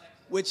children,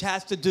 which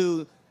has to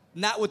do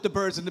not with the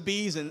birds and the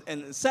bees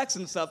and sex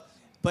and stuff,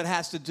 but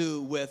has to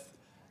do with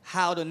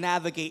how to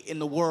navigate in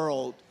the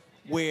world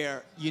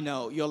where,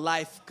 your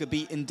life could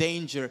be in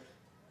danger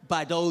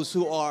by those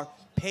who are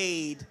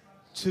paid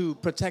to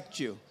protect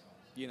you,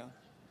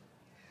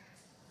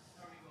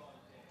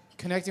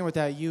 Connecting with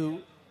that,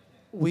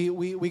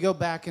 we go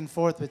back and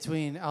forth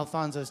between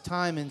Alfonso's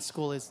time in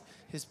school,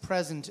 his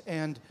present,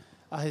 and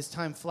his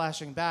time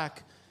flashing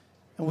back.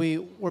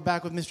 and we're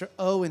back with Mr.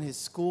 O in his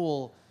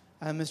school.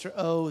 And Mr.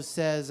 O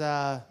says,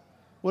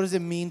 what does it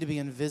mean to be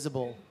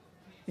invisible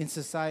in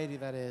society,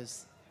 that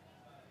is?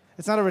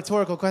 It's not a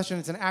rhetorical question,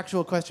 it's an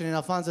actual question. And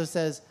Alfonso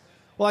says,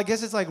 well, I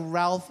guess it's like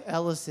Ralph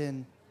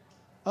Ellison.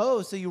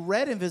 Oh, so you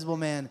read Invisible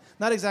Man.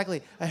 Not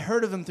exactly. I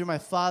heard of him through my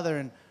father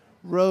and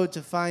rode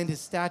to find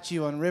his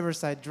statue on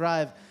Riverside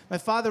Drive. My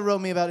father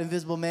wrote me about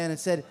Invisible Man and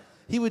said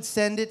he would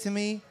send it to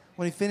me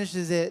when he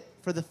finishes it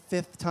for the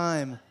 5th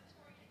time.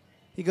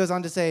 He goes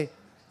on to say,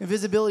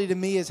 invisibility to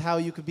me is how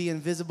you could be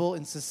invisible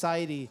in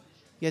society,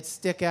 yet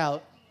stick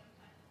out.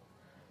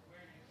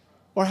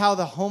 Or how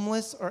the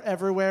homeless are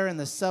everywhere in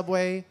the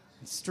subway,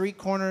 street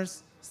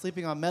corners,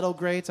 sleeping on metal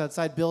grates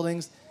outside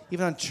buildings,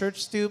 even on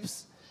church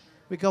stoops.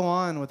 We go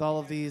on with all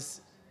of these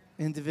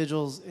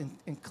individuals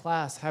in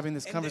class having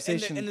this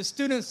conversation. And the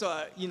students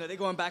are, they're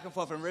going back and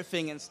forth and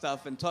riffing and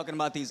stuff and talking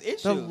about these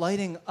issues. They're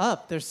lighting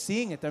up. They're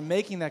seeing it. They're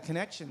making that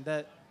connection,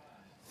 that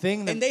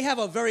thing. And they have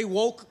a very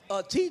woke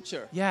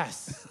teacher.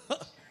 Yes.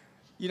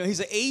 He's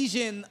an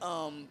Asian,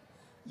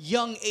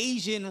 young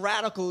Asian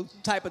radical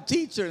type of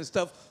teacher and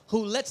stuff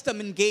who lets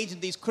them engage in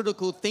these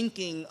critical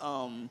thinking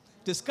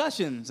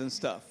discussions and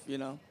stuff,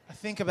 I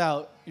think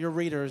about your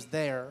readers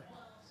there.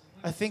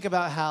 I think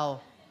about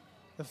how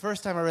the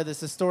first time I read this,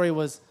 the story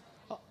was,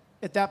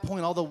 at that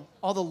point,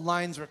 all the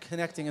lines were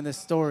connecting in this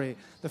story.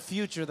 The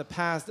future, the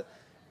past,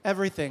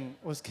 everything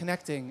was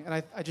connecting.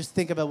 And I just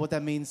think about what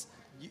that means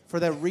for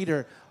that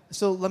reader.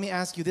 So let me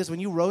ask you this. When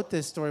you wrote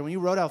this story, when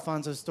you wrote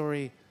Alfonso's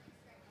story,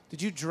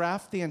 did you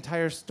draft the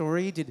entire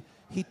story? Did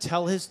he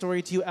tell his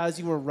story to you as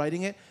you were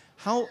writing it?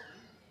 How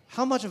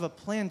much of a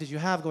plan did you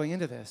have going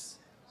into this?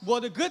 Well,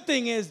 the good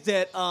thing is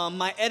that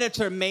my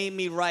editor made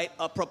me write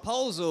a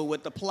proposal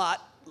with the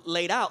plot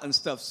laid out and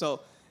stuff.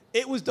 So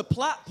it was the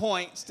plot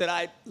points that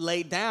I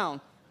laid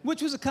down,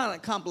 which was a kind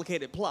of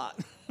complicated plot.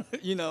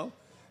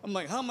 I'm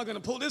like, how am I going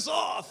to pull this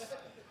off?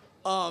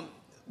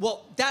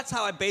 Well, that's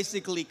how I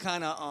basically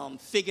kind of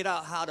figured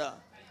out how to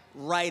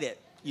write it,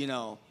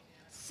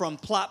 from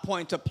plot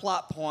point to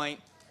plot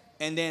point.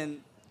 And then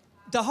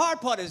the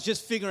hard part is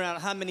just figuring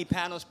out how many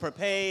panels per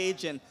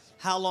page and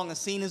how long a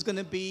scene is going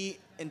to be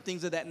and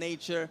things of that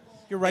nature.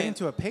 You're writing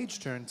to a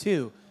page turn,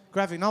 too.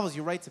 Graphic novels,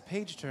 you write to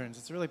page turns.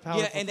 It's a really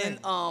powerful thing. Then,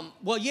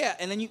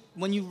 and then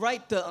when you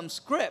write the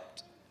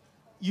script,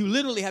 you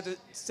literally have to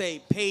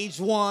say page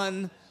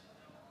 1,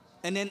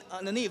 and then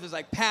underneath it's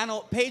like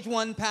page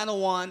 1, panel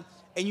 1,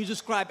 and you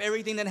describe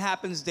everything that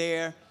happens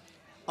there.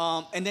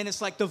 And then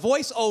it's like the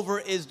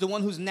voiceover is the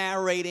one who's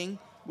narrating,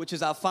 which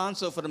is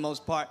Alfonso for the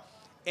most part.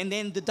 And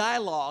then the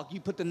dialogue, you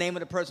put the name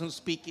of the person who's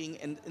speaking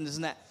and this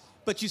and that.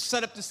 But you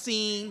set up the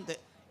scene.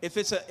 If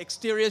it's an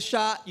exterior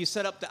shot, you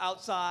set up the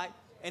outside.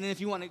 And then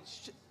if you want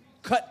to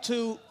cut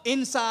to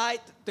inside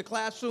the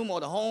classroom or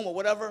the home or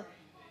whatever,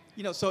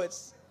 so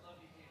it's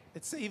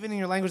even in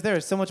your language there.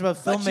 It's so much about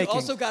filmmaking. But you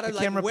also got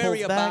to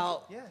worry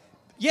about. Yeah.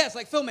 Yeah, it's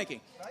like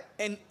filmmaking, right?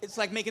 And it's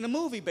like making a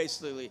movie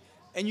basically.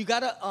 And you got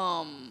to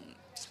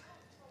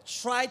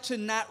try to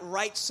not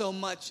write so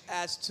much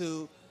as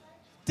to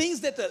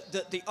things that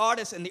the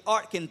artist and the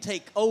art can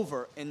take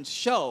over and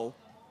show.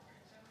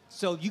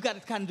 So you got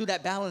to kind of do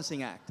that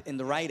balancing act in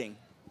the writing.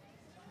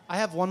 I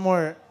have one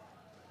more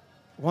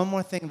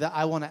thing that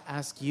I want to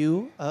ask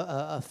you,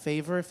 a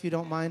favor, if you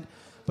don't mind,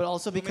 but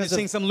also because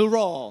sing some Lou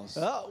Rawls.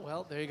 Oh,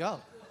 well, there you go.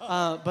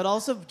 But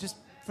also just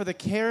for the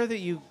care that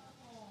you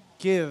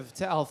give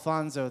to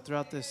Alfonso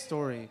throughout this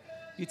story.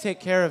 You take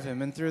care of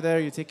him, and through there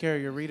you take care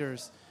of your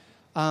readers.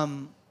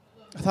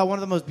 I thought one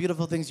of the most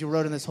beautiful things you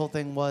wrote in this whole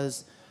thing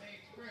was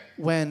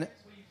when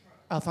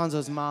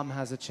Alfonso's mom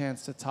has a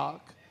chance to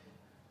talk.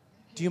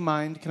 Do you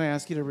mind? Can I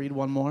ask you to read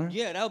one more?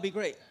 Yeah, that would be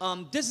great.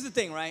 This is the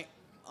thing, right?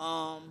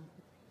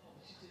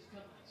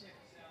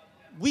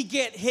 We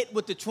get hit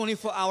with the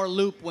 24-hour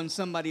loop when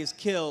somebody is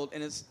killed,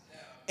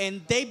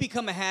 and they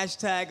become a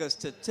hashtag, a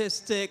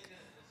statistic,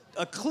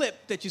 a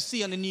clip that you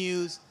see on the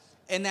news,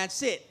 and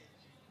that's it.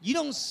 You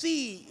don't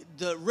see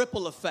the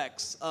ripple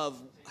effects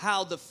of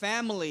how the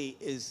family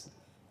is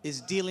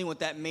dealing with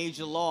that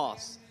major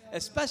loss,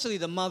 especially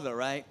the mother,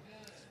 right?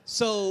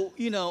 So,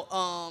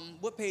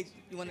 what page?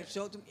 You want to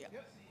show it to me? Yeah.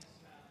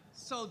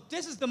 So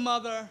this is the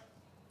mother.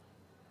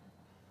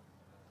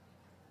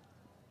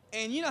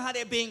 And you know how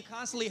they're being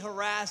constantly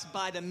harassed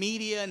by the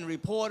media and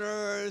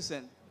reporters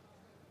and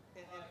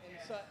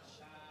such.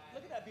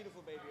 Look at that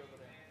beautiful baby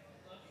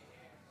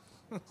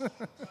over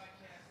there.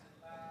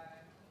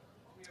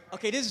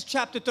 Okay, this is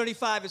chapter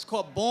 35. It's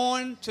called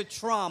Born to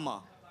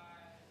Trauma.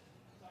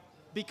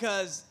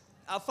 Because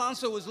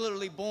Alfonso was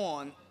literally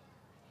born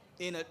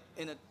in a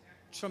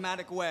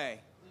traumatic way.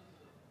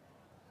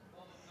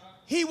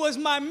 He was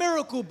my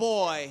miracle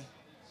boy,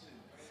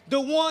 the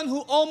one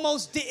who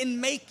almost didn't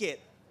make it.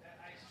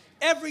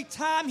 Every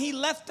time he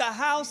left the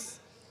house,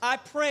 I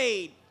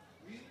prayed.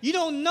 You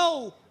don't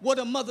know what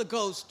a mother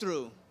goes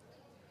through.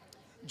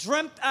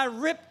 Dreamt I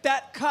ripped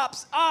that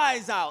cop's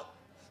eyes out,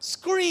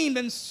 screamed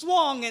and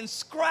swung and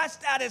scratched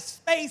at his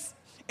face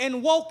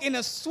and woke in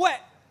a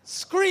sweat,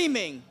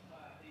 screaming.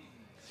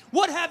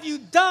 What have you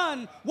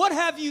done? What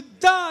have you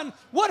done?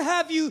 What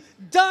have you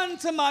done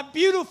to my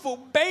beautiful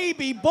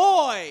baby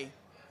boy?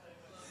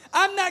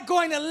 I'm not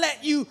going to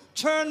let you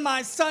turn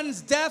my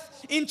son's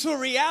death into a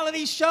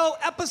reality show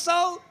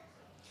episode.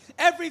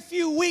 Every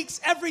few weeks,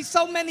 every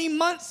so many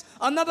months,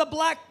 another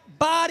black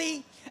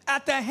body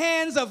at the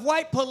hands of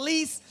white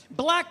police,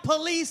 black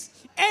police,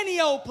 any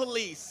old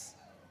police.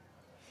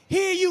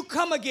 Here you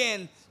come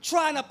again,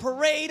 trying to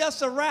parade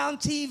us around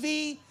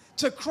TV,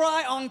 to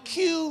cry on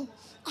cue,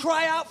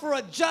 cry out for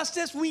a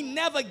justice we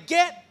never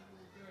get.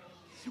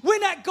 We're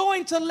not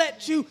going to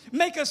let you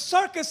make a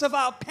circus of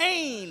our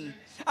pain.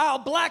 Our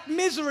black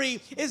misery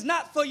is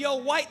not for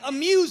your white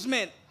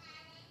amusement.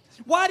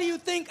 Why do you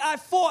think I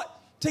fought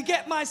to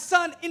get my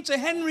son into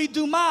Henry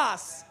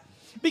Dumas?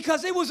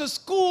 Because it was a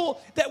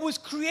school that was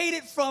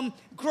created from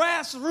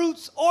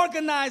grassroots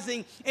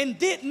organizing and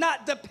did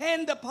not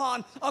depend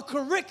upon a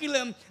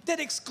curriculum that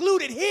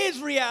excluded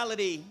his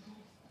reality.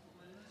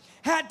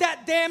 Had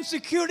that damn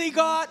security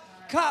guard,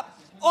 cop,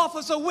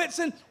 Officer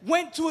Whitson,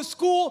 went to a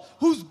school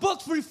whose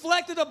books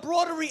reflected a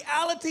broader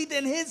reality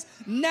than his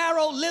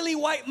narrow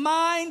lily-white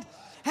mind,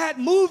 had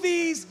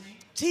movies,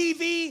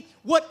 TV,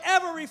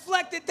 whatever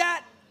reflected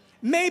that,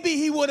 maybe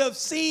he would have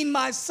seen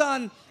my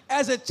son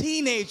as a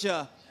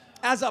teenager,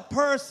 as a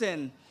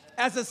person,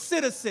 as a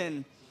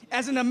citizen,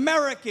 as an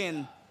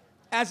American,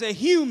 as a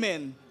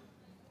human,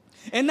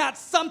 and not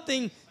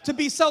something to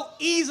be so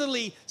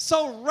easily,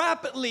 so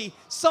rapidly,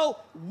 so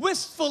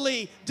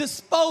wistfully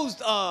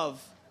disposed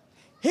of.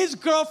 His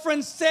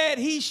girlfriend said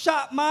he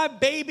shot my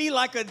baby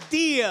like a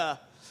deer,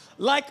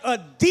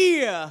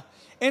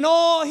 and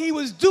all he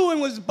was doing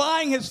was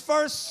buying his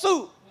first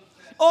suit.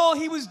 All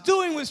he was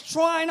doing was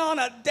trying on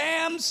a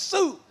damn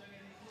suit.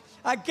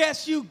 I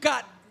guess you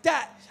got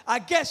that. I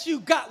guess you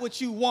got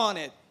what you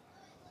wanted.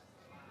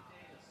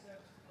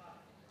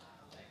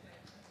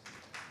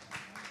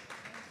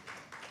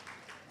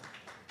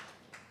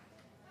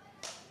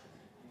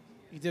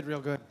 You did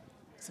real good.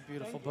 It's a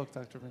beautiful book,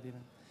 Dr. Medina.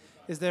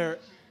 Is there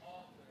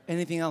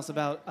anything else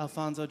about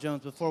Alfonso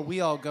Jones before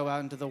we all go out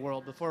into the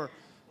world, before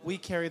we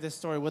carry this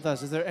story with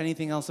us? Is there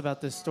anything else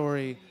about this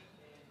story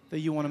that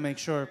you want to make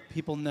sure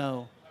people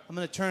know? I'm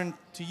going to turn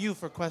to you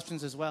for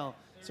questions as well.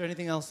 Is there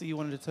anything else that you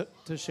wanted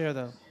to share,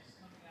 though?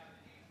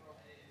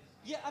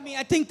 Yeah, I mean,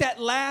 I think that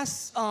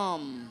last,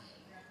 kind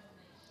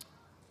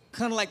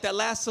of like that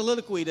last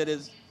soliloquy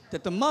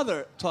that the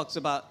mother talks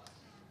about,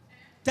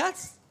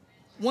 that's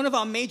one of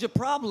our major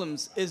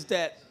problems is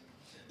that,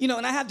 you know,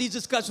 and I have these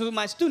discussions with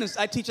my students.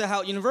 I teach at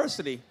Howard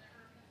University.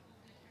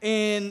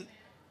 And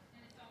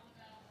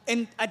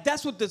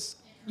that's what this,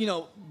 you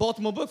know,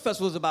 Baltimore Book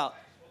Festival is about.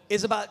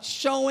 It's about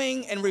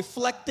showing and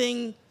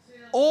reflecting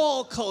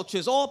all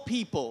cultures, all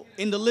people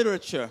in the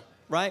literature,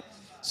 right?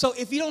 So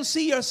if you don't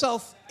see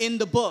yourself in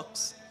the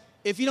books,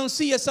 if you don't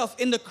see yourself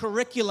in the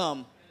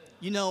curriculum,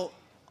 you know,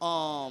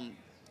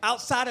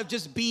 outside of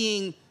just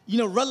being, you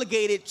know,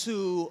 relegated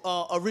to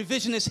a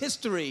revisionist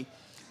history,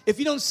 if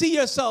you don't see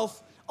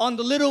yourself on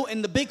the little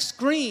and the big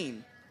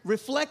screen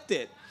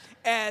reflected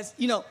as,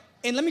 you know,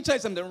 and let me tell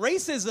you something,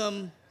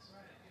 racism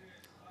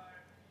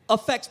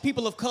affects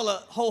people of color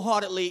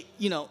wholeheartedly,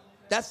 you know,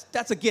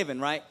 that's a given,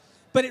 right?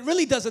 But it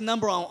really does a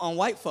number on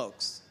white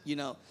folks, you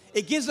know.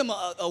 It gives them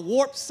a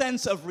warped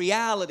sense of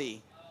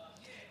reality.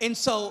 And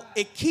so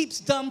it keeps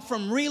them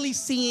from really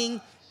seeing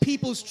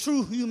people's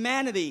true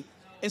humanity.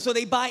 And so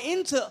they buy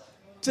into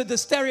the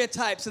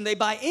stereotypes and they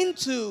buy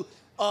into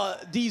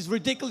these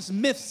ridiculous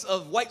myths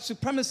of white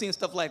supremacy and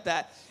stuff like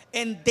that.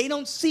 And they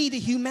don't see the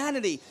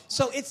humanity.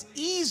 So it's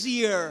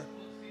easier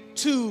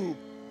to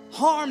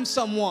harm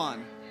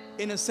someone,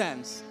 in a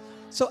sense.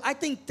 So I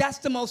think that's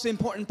the most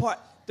important part.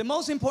 The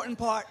most important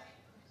part,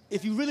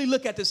 if you really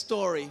look at the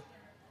story,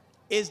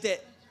 is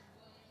that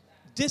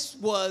this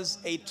was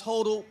a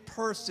total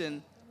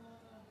person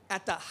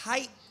at the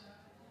height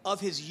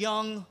of his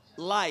young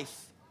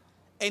life,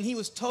 and he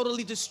was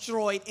totally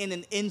destroyed in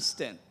an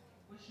instant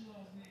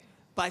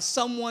by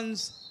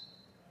someone's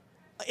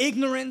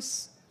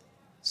ignorance,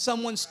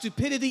 someone's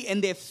stupidity,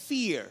 and their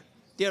fear,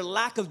 their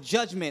lack of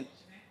judgment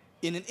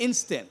in an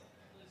instant,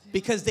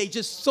 because they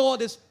just saw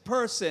this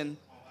person,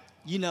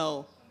 you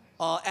know,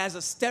 as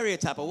a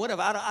stereotype or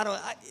whatever. I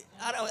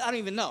don't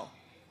even know.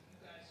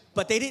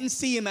 But they didn't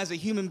see him as a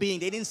human being.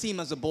 They didn't see him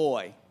as a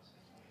boy.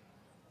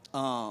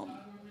 Talk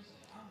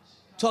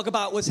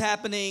about what's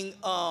happening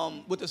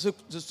with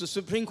the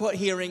Supreme Court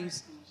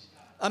hearings.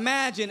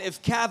 Imagine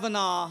if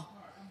Kavanaugh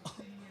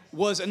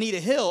was Anita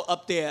Hill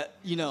up there,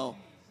 you know,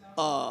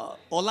 or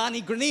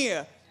Lonnie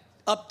Grenier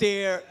up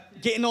there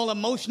getting all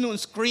emotional and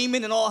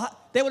screaming and all.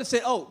 They would have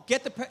said, "Oh,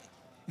 get the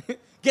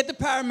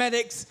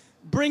paramedics,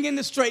 bring in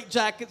the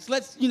straitjackets,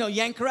 let's, you know,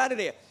 yank her out of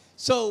there."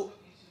 So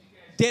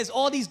there's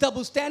all these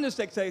double standards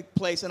that take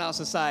place in our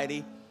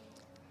society,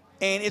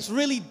 and it's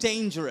really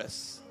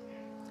dangerous.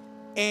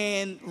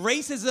 And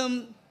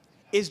racism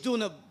is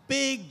doing a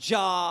big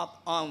job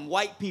on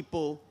white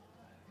people,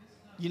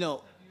 you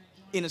know,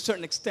 in a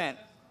certain extent,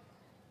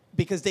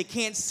 because they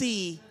can't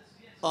see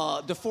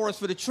the forest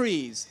for the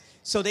trees.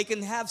 so they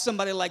can have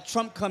somebody like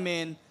Trump come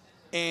in,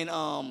 and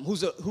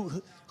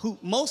who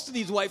most of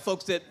these white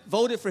folks that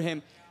voted for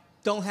him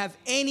don't have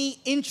any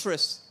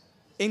interest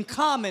in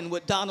common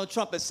with Donald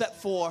Trump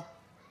except for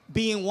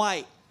being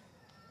white.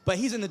 But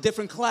he's in a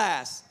different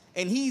class,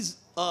 and he's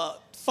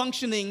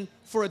functioning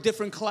for a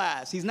different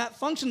class. He's not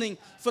functioning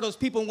for those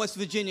people in West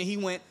Virginia he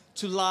went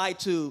to lie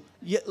to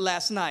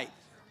last night.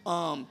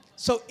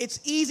 So it's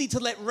easy to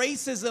let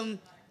racism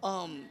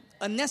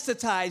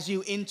anesthetize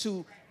you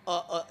into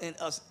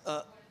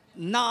a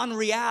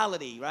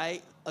non-reality,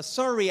 right? A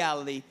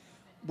surreality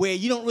where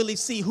you don't really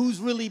see who's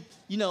really,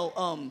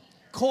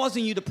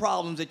 causing you the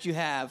problems that you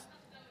have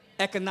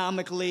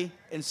economically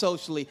and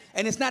socially.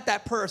 And it's not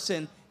that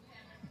person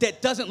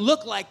that doesn't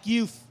look like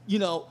you,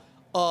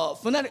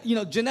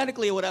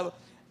 genetically or whatever,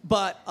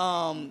 but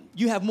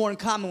you have more in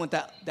common with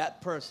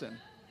that person,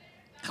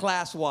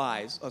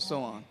 class-wise or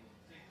so on.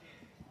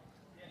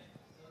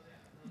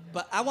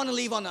 But I want to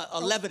leave on a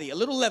levity, a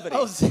little levity.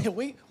 Oh,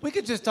 we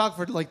could just talk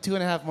for like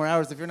 2.5 more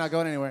hours if you're not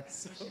going anywhere.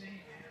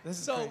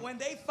 So when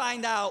they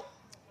find out,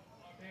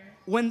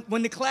 when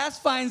the class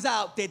finds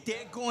out that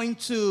they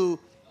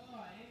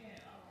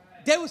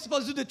were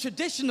supposed to do the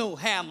traditional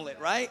Hamlet,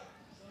 right?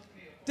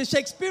 The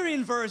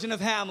Shakespearean version of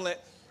Hamlet,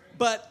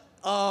 but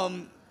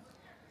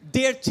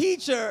their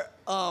teacher,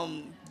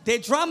 their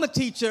drama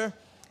teacher,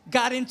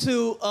 got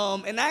into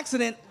an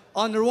accident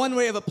on the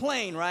runway of a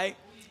plane, right,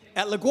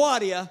 at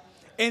LaGuardia,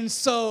 and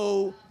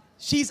so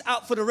she's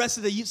out for the rest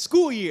of the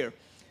school year.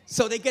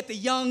 So they get the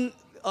young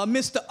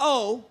Mr.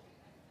 O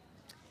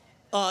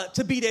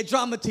to be their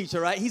drama teacher,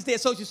 right? He's their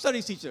social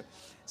studies teacher.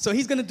 So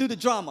he's going to do the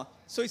drama.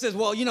 So he says,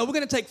 well, we're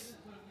going to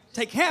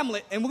take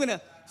Hamlet and we're going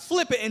to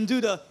flip it and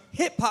do the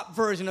hip-hop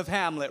version of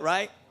Hamlet,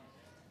 right?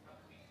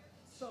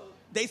 So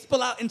they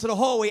spill out into the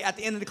hallway at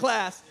the end of the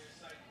class,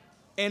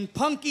 and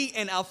Punky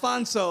and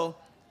Alfonso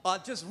are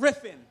just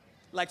riffing,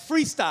 like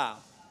freestyle.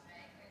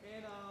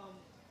 And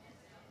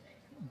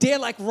they're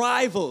like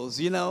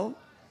rivals,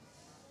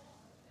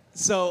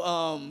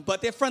 So,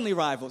 but they're friendly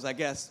rivals, I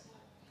guess.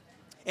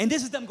 And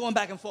this is them going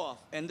back and forth.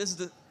 And this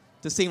is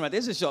the scene right there.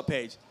 This is a short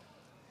page.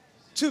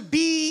 To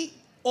be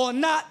or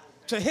not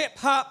to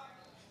hip-hop,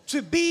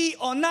 to be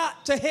or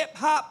not to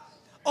hip-hop,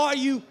 are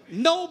you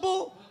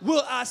noble?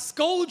 Will I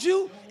scold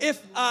you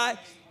if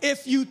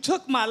you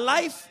took my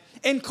life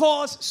and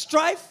caused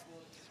strife?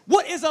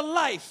 What is a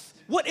life?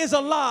 What is a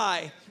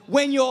lie?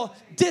 When your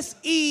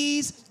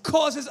dis-ease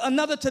causes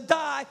another to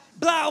die,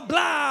 blow,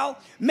 blow,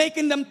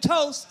 making them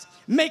toast,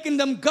 making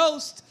them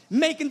ghost,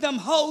 making them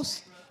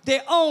host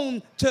their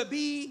own to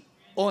be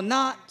or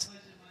not.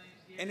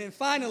 And then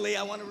finally,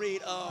 I want to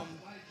read,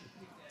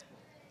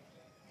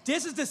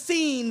 this is the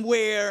scene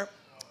where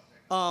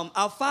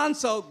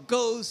Alfonso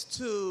goes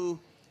to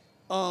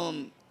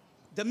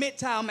the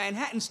Midtown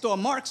Manhattan store,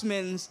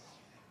 Marksman's,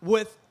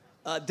 with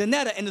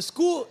Donetta, and the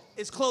school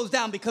is closed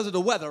down because of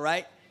the weather,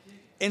 right?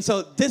 And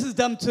so this is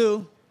them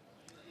too.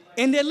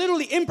 And they're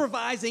literally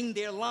improvising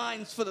their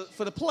lines for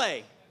the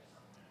play.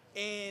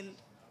 And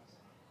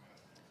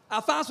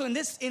Alfonso, in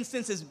this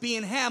instance, is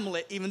being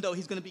Hamlet, even though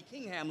he's going to be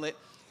King Hamlet.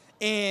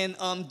 And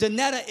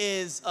Donetta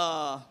is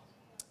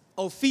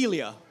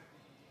Ophelia.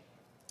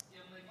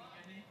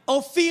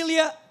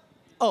 Ophelia.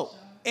 Oh,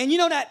 and you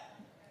know that,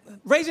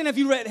 raise your hand if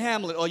you read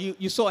Hamlet or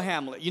you saw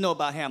Hamlet. You know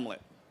about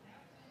Hamlet.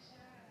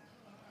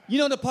 You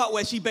know the part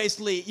where she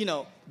basically,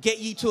 get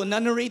ye to a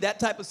nunnery, that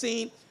type of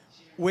scene,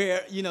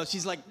 where,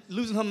 she's like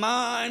losing her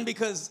mind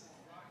because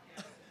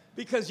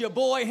your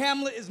boy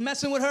Hamlet is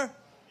messing with her?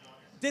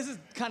 This is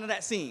kind of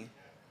that scene.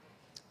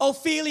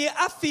 Ophelia,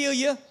 I feel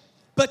you,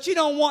 but you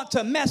don't want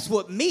to mess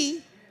with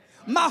me.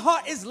 My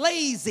heart is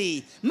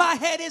lazy. My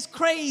head is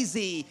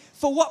crazy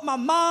for what my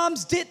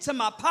moms did to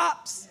my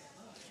pops.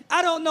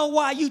 I don't know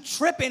why you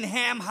tripping,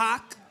 ham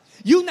hock.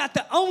 You not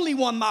the only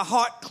one my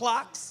heart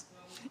clocks.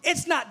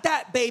 It's not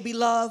that, baby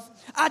love.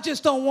 I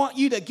just don't want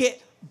you to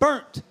get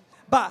burnt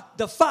by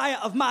the fire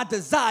of my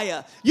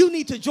desire. You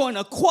need to join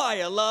a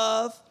choir,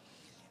 love.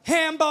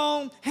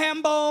 Hambone,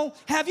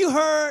 have you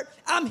heard?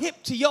 I'm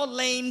hip to your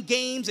lame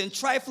games and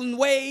trifling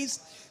ways.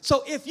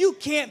 So if you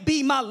can't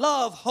be my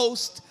love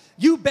host,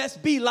 you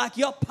best be like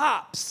your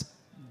pops,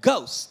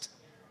 ghost.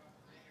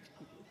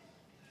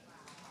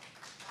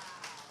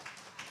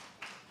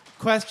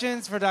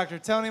 Questions for Dr.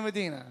 Tony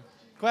Medina?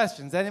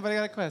 Questions? Anybody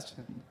got a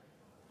question?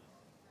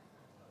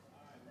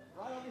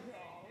 I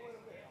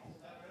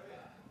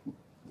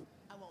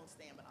won't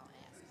stand, but I'll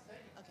ask.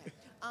 Okay.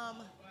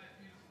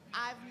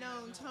 I've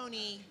known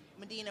Tony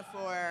Medina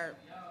for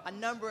a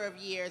number of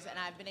years, and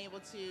I've been able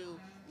to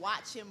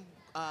watch him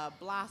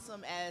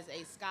blossom as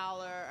a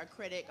scholar, a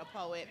critic, a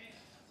poet.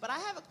 But I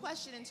have a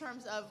question in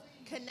terms of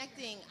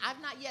connecting. I've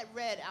not yet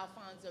read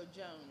Alfonso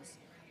Jones.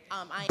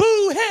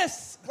 Boo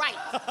hiss! Right,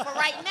 for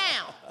right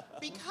now.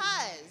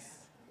 Because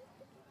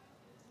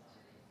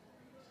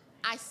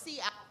I see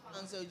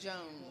Alfonso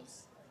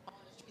Jones on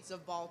the streets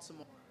of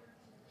Baltimore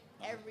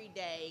every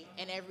day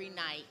and every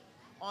night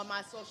on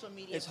my social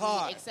media It's feed,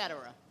 hard.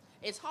 etc.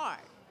 It's hard.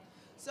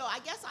 So I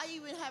guess I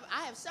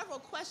have several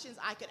questions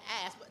I could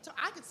ask, but so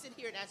I could sit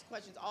here and ask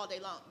questions all day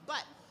long.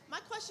 But my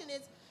question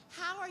is,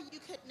 how are you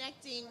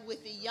connecting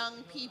with the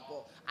young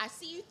people? I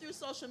see you through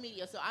social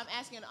media, so I'm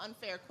asking an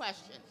unfair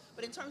question.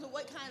 But in terms of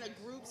what kind of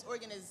groups,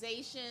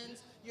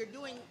 organizations, you're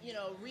doing,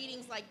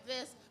 readings like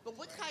this, but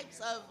what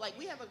types of, like,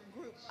 we have a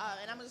group,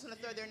 and I'm just going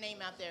to throw their name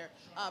out there,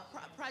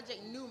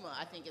 Project Numa,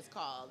 I think it's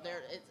called.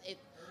 Where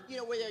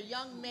they're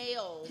young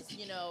males,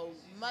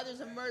 mothers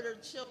of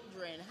murdered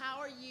children. How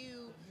are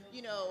you,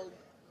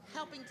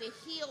 helping to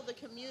heal the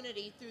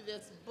community through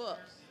this book?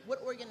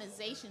 What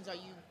organizations are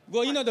you?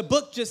 Well, the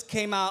book just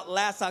came out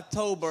last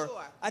October.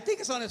 Sure. I think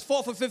it's on its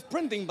 4th or 5th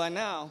printing by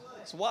now.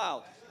 It's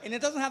wild. And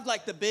it doesn't have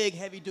like the big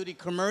heavy-duty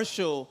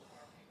commercial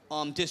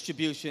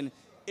distribution.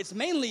 It's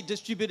mainly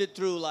distributed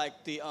through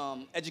like the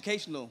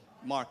educational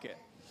market.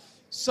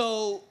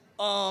 So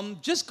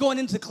just going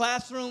into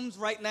classrooms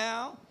right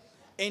now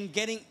and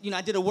getting,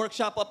 I did a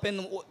workshop up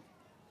in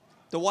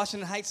the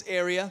Washington Heights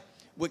area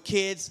with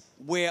kids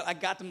where I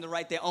got them to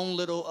write their own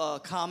little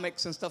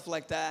comics and stuff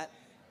like that.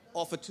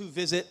 Offered 2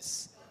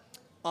 visits.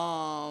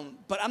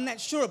 But I'm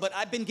not sure, but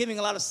I've been giving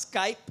a lot of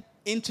Skype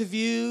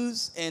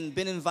interviews and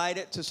been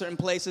invited to certain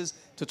places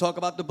to talk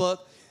about the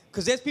book.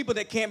 Because there's people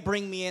that can't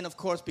bring me in, of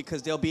course,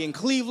 because they'll be in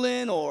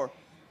Cleveland or,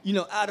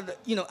 out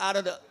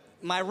of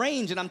my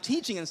range, and I'm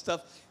teaching and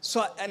stuff.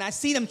 So, and I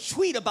see them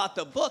tweet about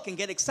the book and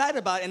get excited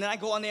about it, and then I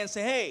go on there and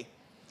say, hey,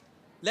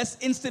 let's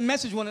instant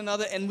message one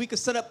another, and we could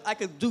I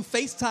could do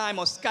FaceTime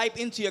or Skype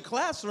into your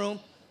classroom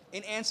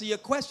and answer your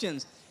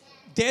questions.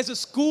 There's a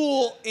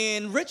school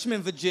in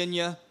Richmond,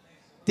 Virginia,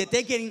 that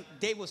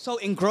they were so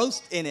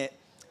engrossed in it,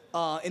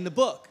 in the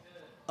book.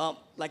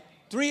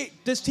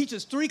 This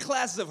teaches 3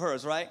 classes of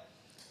hers, right?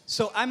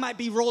 So I might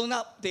be rolling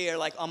up there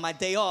like on my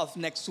day off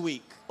next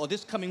week or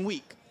this coming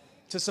week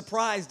to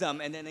surprise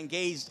them and then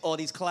engage all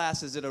these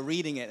classes that are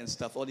reading it and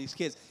stuff, all these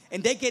kids.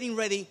 And they're getting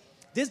ready.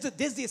 This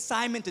is the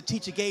assignment the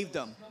teacher gave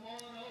them.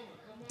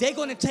 They're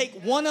going to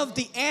take one of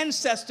the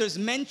ancestors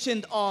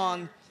mentioned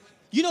on,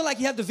 like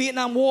you have the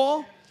Vietnam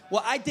War?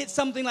 Well, I did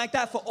something like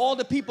that for all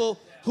the people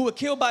who were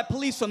killed by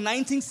police from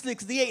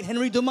 1968,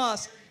 Henry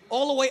Dumas,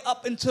 all the way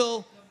up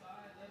until,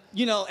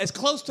 as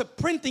close to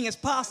printing as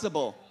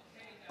possible.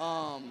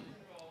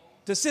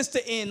 The sister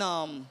in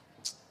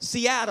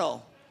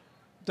Seattle,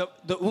 the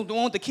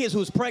one with the kids who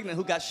was pregnant,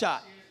 who got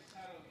shot.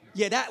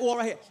 Yeah, that war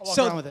right here. I'll walk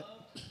around with it.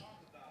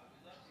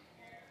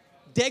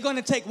 They're going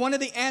to take one of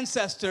the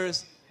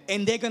ancestors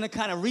and they're going to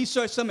kind of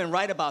research them and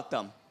write about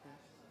them.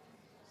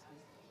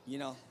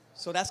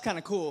 So that's kind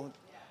of cool.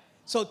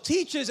 So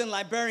teachers and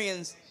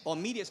librarians, or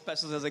media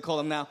specialists as they call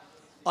them now,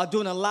 are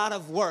doing a lot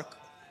of work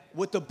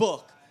with the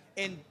book.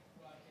 And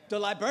the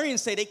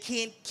librarians say they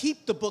can't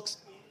keep the books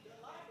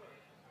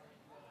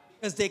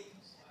because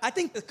I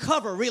think the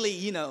cover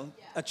really,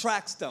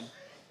 attracts them.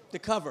 The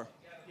cover.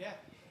 Yeah.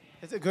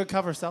 It's a good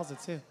cover, sells it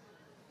too.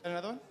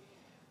 Another one?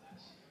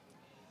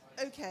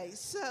 Okay,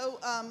 so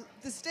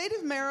the state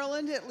of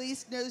Maryland at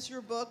least knows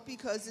your book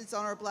because it's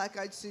on our Black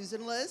Eyed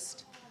Susan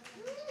list.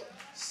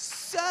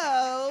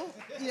 So,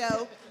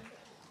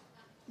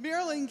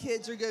 Maryland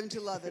kids are going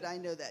to love it, I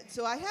know that.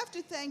 So I have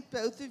to thank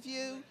both of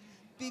you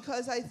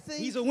because I think...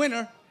 He's a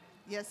winner.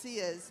 Yes, he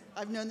is.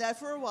 I've known that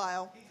for a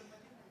while.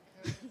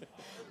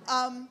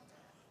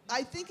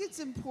 I think it's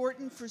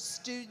important for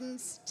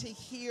students to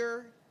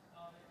hear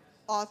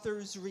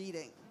authors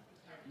reading.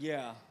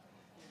 Yeah.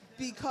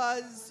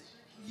 Because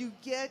you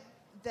get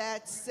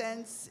that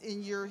sense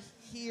in your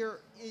ear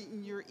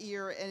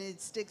and it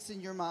sticks in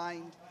your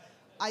mind.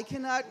 I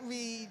cannot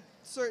read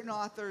certain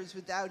authors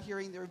without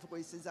hearing their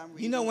voices. I'm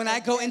reading. When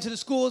I go into the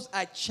schools,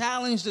 I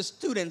challenge the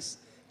students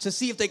to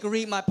see if they can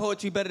read my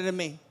poetry better than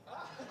me.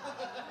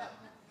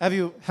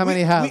 How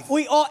many have?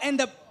 We all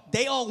end up,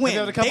 they all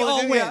win. They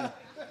all win. Yeah.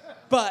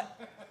 But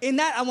in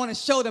that, I want to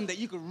show them that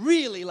you could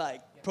really,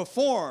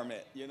 perform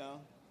it,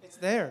 It's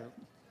there.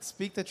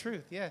 Speak the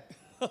truth, yeah.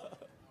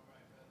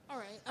 All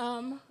right.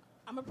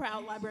 I'm a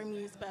proud library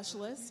media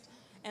specialist,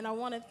 and I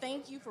want to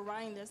thank you for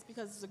writing this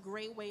because it's a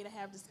great way to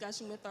have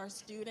discussion with our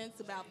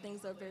students about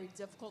things that are very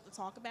difficult to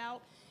talk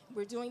about.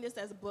 We're doing this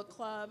as a book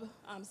club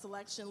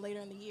selection later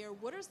in the year.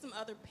 What are some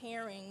other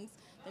pairings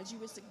that you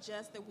would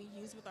suggest that we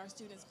use with our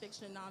students,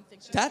 fiction and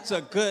nonfiction? That's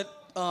a good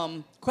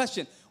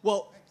question.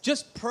 Well,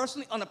 just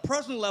personally, on a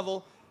personal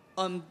level,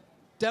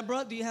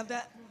 Deborah, do you have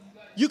that?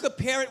 You could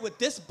pair it with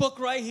this book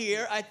right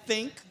here, I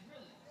think.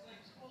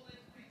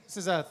 This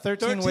is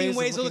 13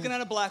 Ways of Looking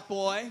at a Black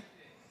Boy.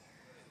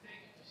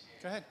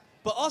 Go ahead.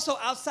 But also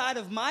outside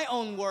of my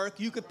own work,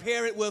 you could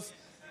pair it with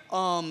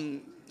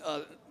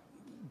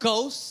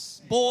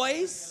Ghost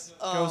Boys.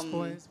 Ghost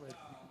Boys. With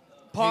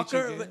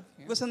Parker,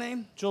 what's her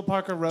name? Jewel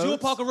Parker Rhodes. Jewel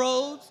Parker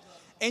Rhodes.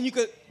 And you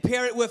could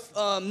pair it with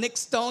Nick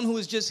Stone, who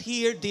is just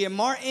here, Dear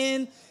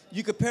Martin.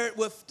 You could pair it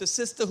with the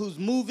sister whose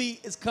movie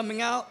is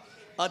coming out,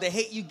 The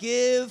Hate You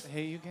Give. The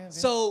Hate You Give, yeah.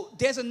 So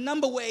there's a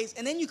number of ways.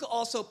 And then you could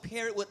also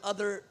pair it with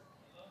other,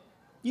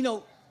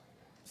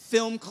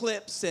 film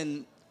clips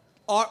and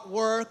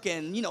artwork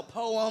and,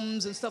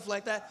 poems and stuff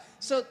like that.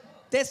 So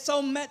there's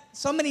so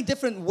many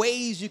different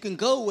ways you can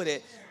go with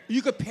it.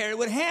 You could pair it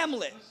with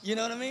Hamlet. You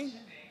know what I mean?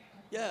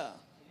 Yeah.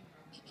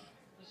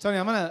 Tony,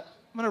 I'm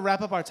gonna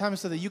wrap up our time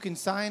so that you can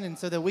sign and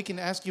so that we can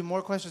ask you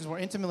more questions more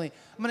intimately.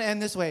 I'm gonna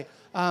end this way.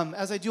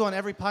 As I do on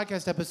every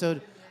podcast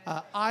episode,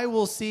 I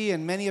will see,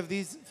 and many of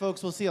these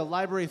folks will see, a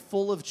library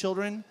full of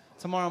children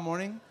tomorrow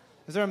morning.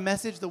 Is there a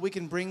message that we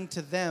can bring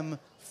to them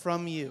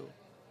from you?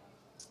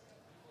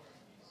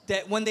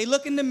 That when they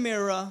look in the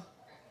mirror,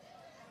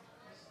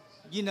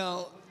 you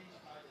know,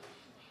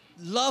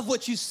 love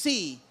what you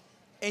see,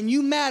 and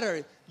you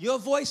matter. Your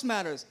voice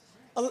matters.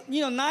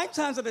 You know, 9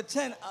 times out of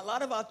 10, a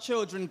lot of our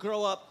children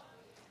grow up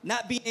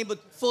not being able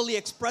to fully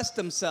express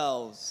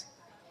themselves.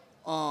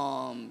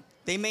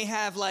 They may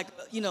have, like,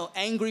 you know,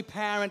 angry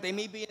parent. They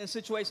may be in a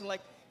situation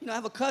like, you know, I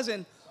have a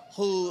cousin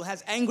who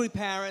has angry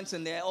parents,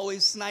 and they're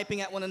always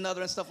sniping at one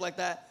another and stuff like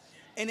that.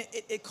 And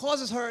it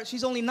causes her,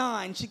 she's only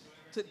 9,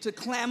 to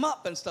clam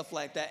up and stuff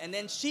like that. And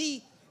then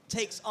she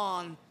takes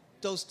on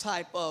those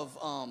type of,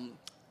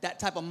 that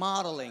type of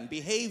modeling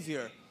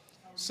behavior.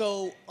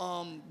 So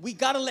we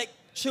got to let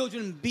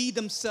children be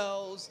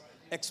themselves,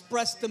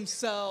 express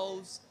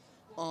themselves,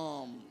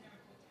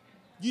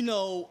 you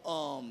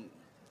know,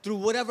 through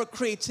whatever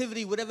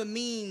creativity, whatever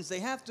means they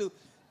have to.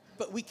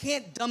 But we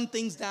can't dumb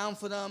things down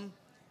for them.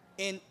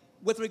 And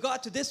with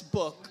regard to this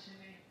book,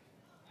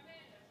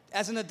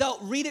 as an adult,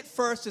 read it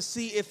first to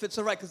see if it's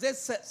all right, because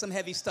there's some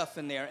heavy stuff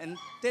in there. And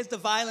there's the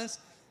violence.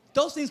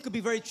 Those things could be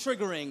very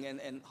triggering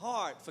and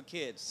hard for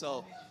kids.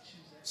 So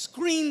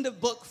screen the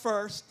book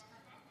first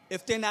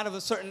if they're not of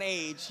a certain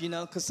age, you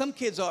know, because some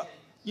kids are,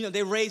 you know,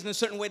 they're raised in a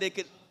certain way they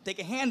can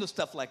handle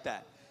stuff like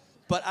that.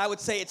 But I would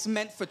say it's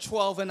meant for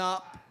 12 and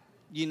up,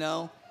 you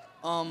know.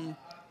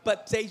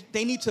 But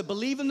they need to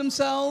believe in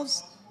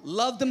themselves,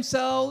 love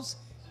themselves,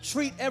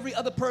 treat every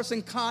other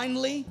person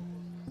kindly,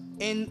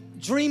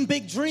 and dream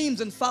big dreams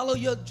and follow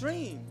your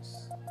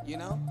dreams, you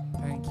know?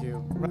 Thank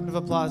you. Round of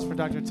applause for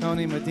Dr.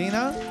 Tony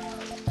Medina.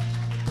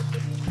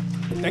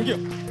 Thank you.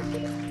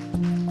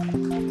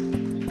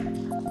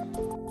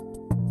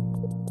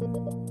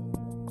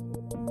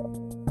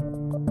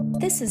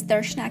 This is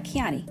Darshana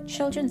Kiani,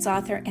 children's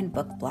author and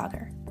book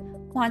blogger.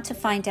 Want to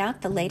find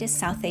out the latest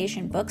South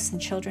Asian books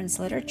and children's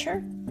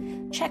literature?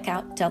 Check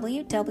out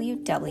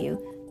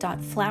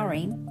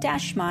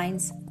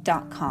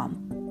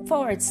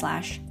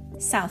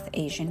www.flowering-minds.com/South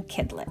Asian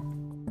Kidlit.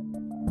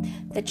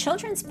 The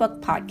Children's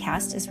Book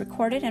Podcast is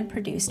recorded and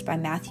produced by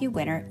Matthew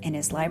Winner in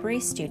his library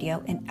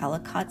studio in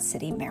Ellicott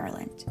City,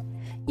 Maryland.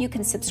 You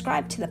can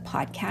subscribe to the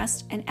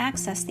podcast and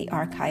access the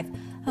archive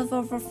of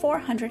over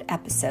 400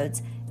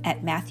 episodes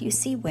at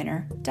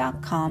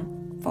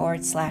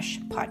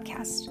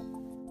matthewcwinner.com/podcast.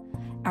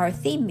 Our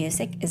theme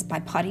music is by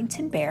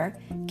Poddington Bear,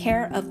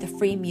 care of the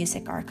Free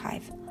Music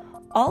Archive.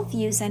 All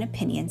views and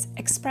opinions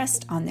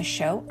expressed on the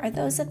show are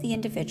those of the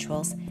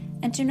individuals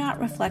and do not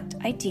reflect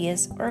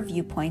ideas or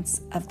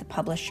viewpoints of the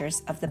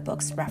publishers of the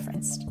books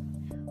referenced.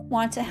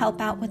 Want to help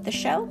out with the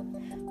show?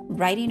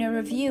 Writing a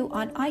review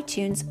on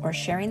iTunes or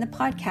sharing the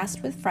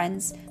podcast with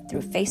friends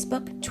through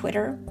Facebook,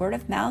 Twitter, word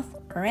of mouth,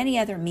 or any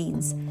other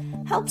means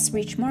helps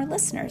reach more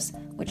listeners,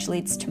 which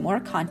leads to more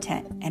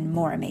content and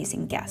more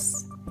amazing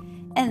guests.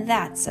 And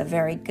that's a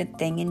very good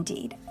thing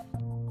indeed.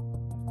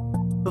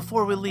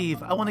 Before we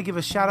leave, I want to give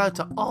a shout out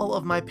to all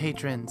of my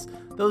patrons,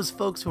 those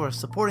folks who are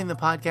supporting the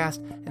podcast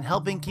and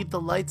helping keep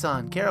the lights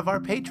on, care of our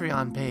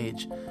Patreon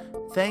page.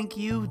 Thank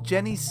you,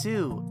 Jenny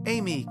Sue,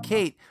 Amy,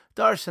 Kate,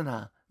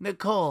 Darshana,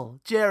 Nicole,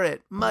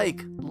 Jarrett,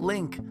 Mike,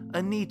 Link,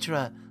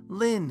 Anitra,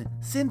 Lynn,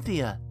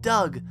 Cynthia,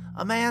 Doug,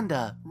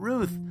 Amanda,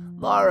 Ruth,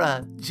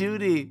 Laura,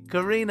 Judy,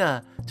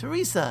 Karina,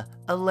 Teresa,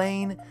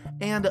 Elaine,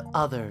 and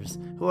others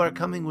who are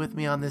coming with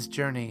me on this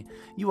journey.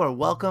 You are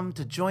welcome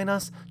to join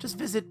us. Just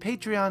visit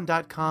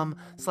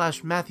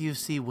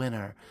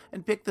patreon.com/MatthewCWinner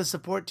and pick the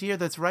support tier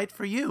that's right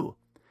for you.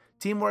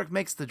 Teamwork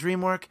makes the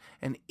dream work,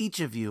 and each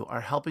of you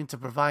are helping to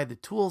provide the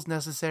tools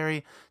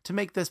necessary to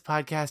make this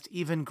podcast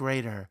even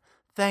greater.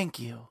 Thank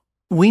you.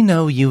 We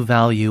know you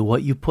value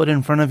what you put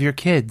in front of your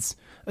kids,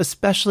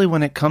 especially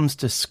when it comes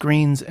to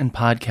screens and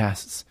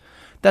podcasts.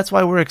 That's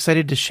why we're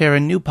excited to share a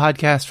new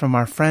podcast from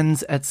our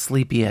friends at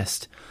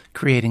Sleepiest,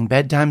 creating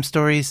bedtime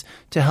stories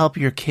to help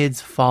your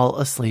kids fall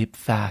asleep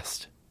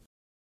fast.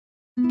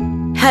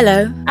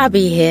 Hello,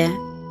 Abby here.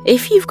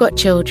 If you've got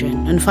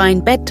children and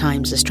find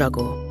bedtime's a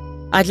struggle,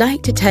 I'd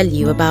like to tell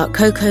you about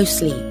Coco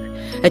Sleep,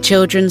 a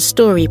children's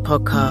story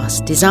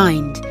podcast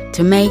designed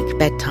to make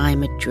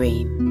bedtime a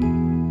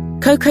dream.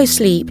 Coco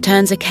Sleep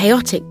turns a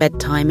chaotic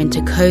bedtime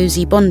into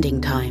cozy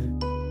bonding time.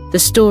 The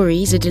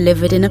stories are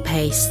delivered in a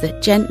pace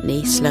that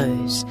gently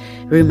slows.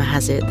 Rumour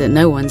has it that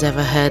no one's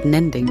ever heard an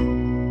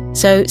ending.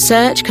 So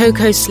search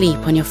Coco Sleep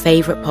on your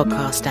favourite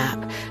podcast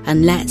app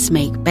and let's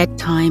make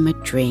bedtime a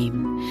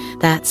dream.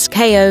 That's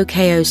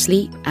KOKO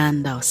Sleep,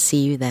 and I'll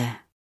see you there.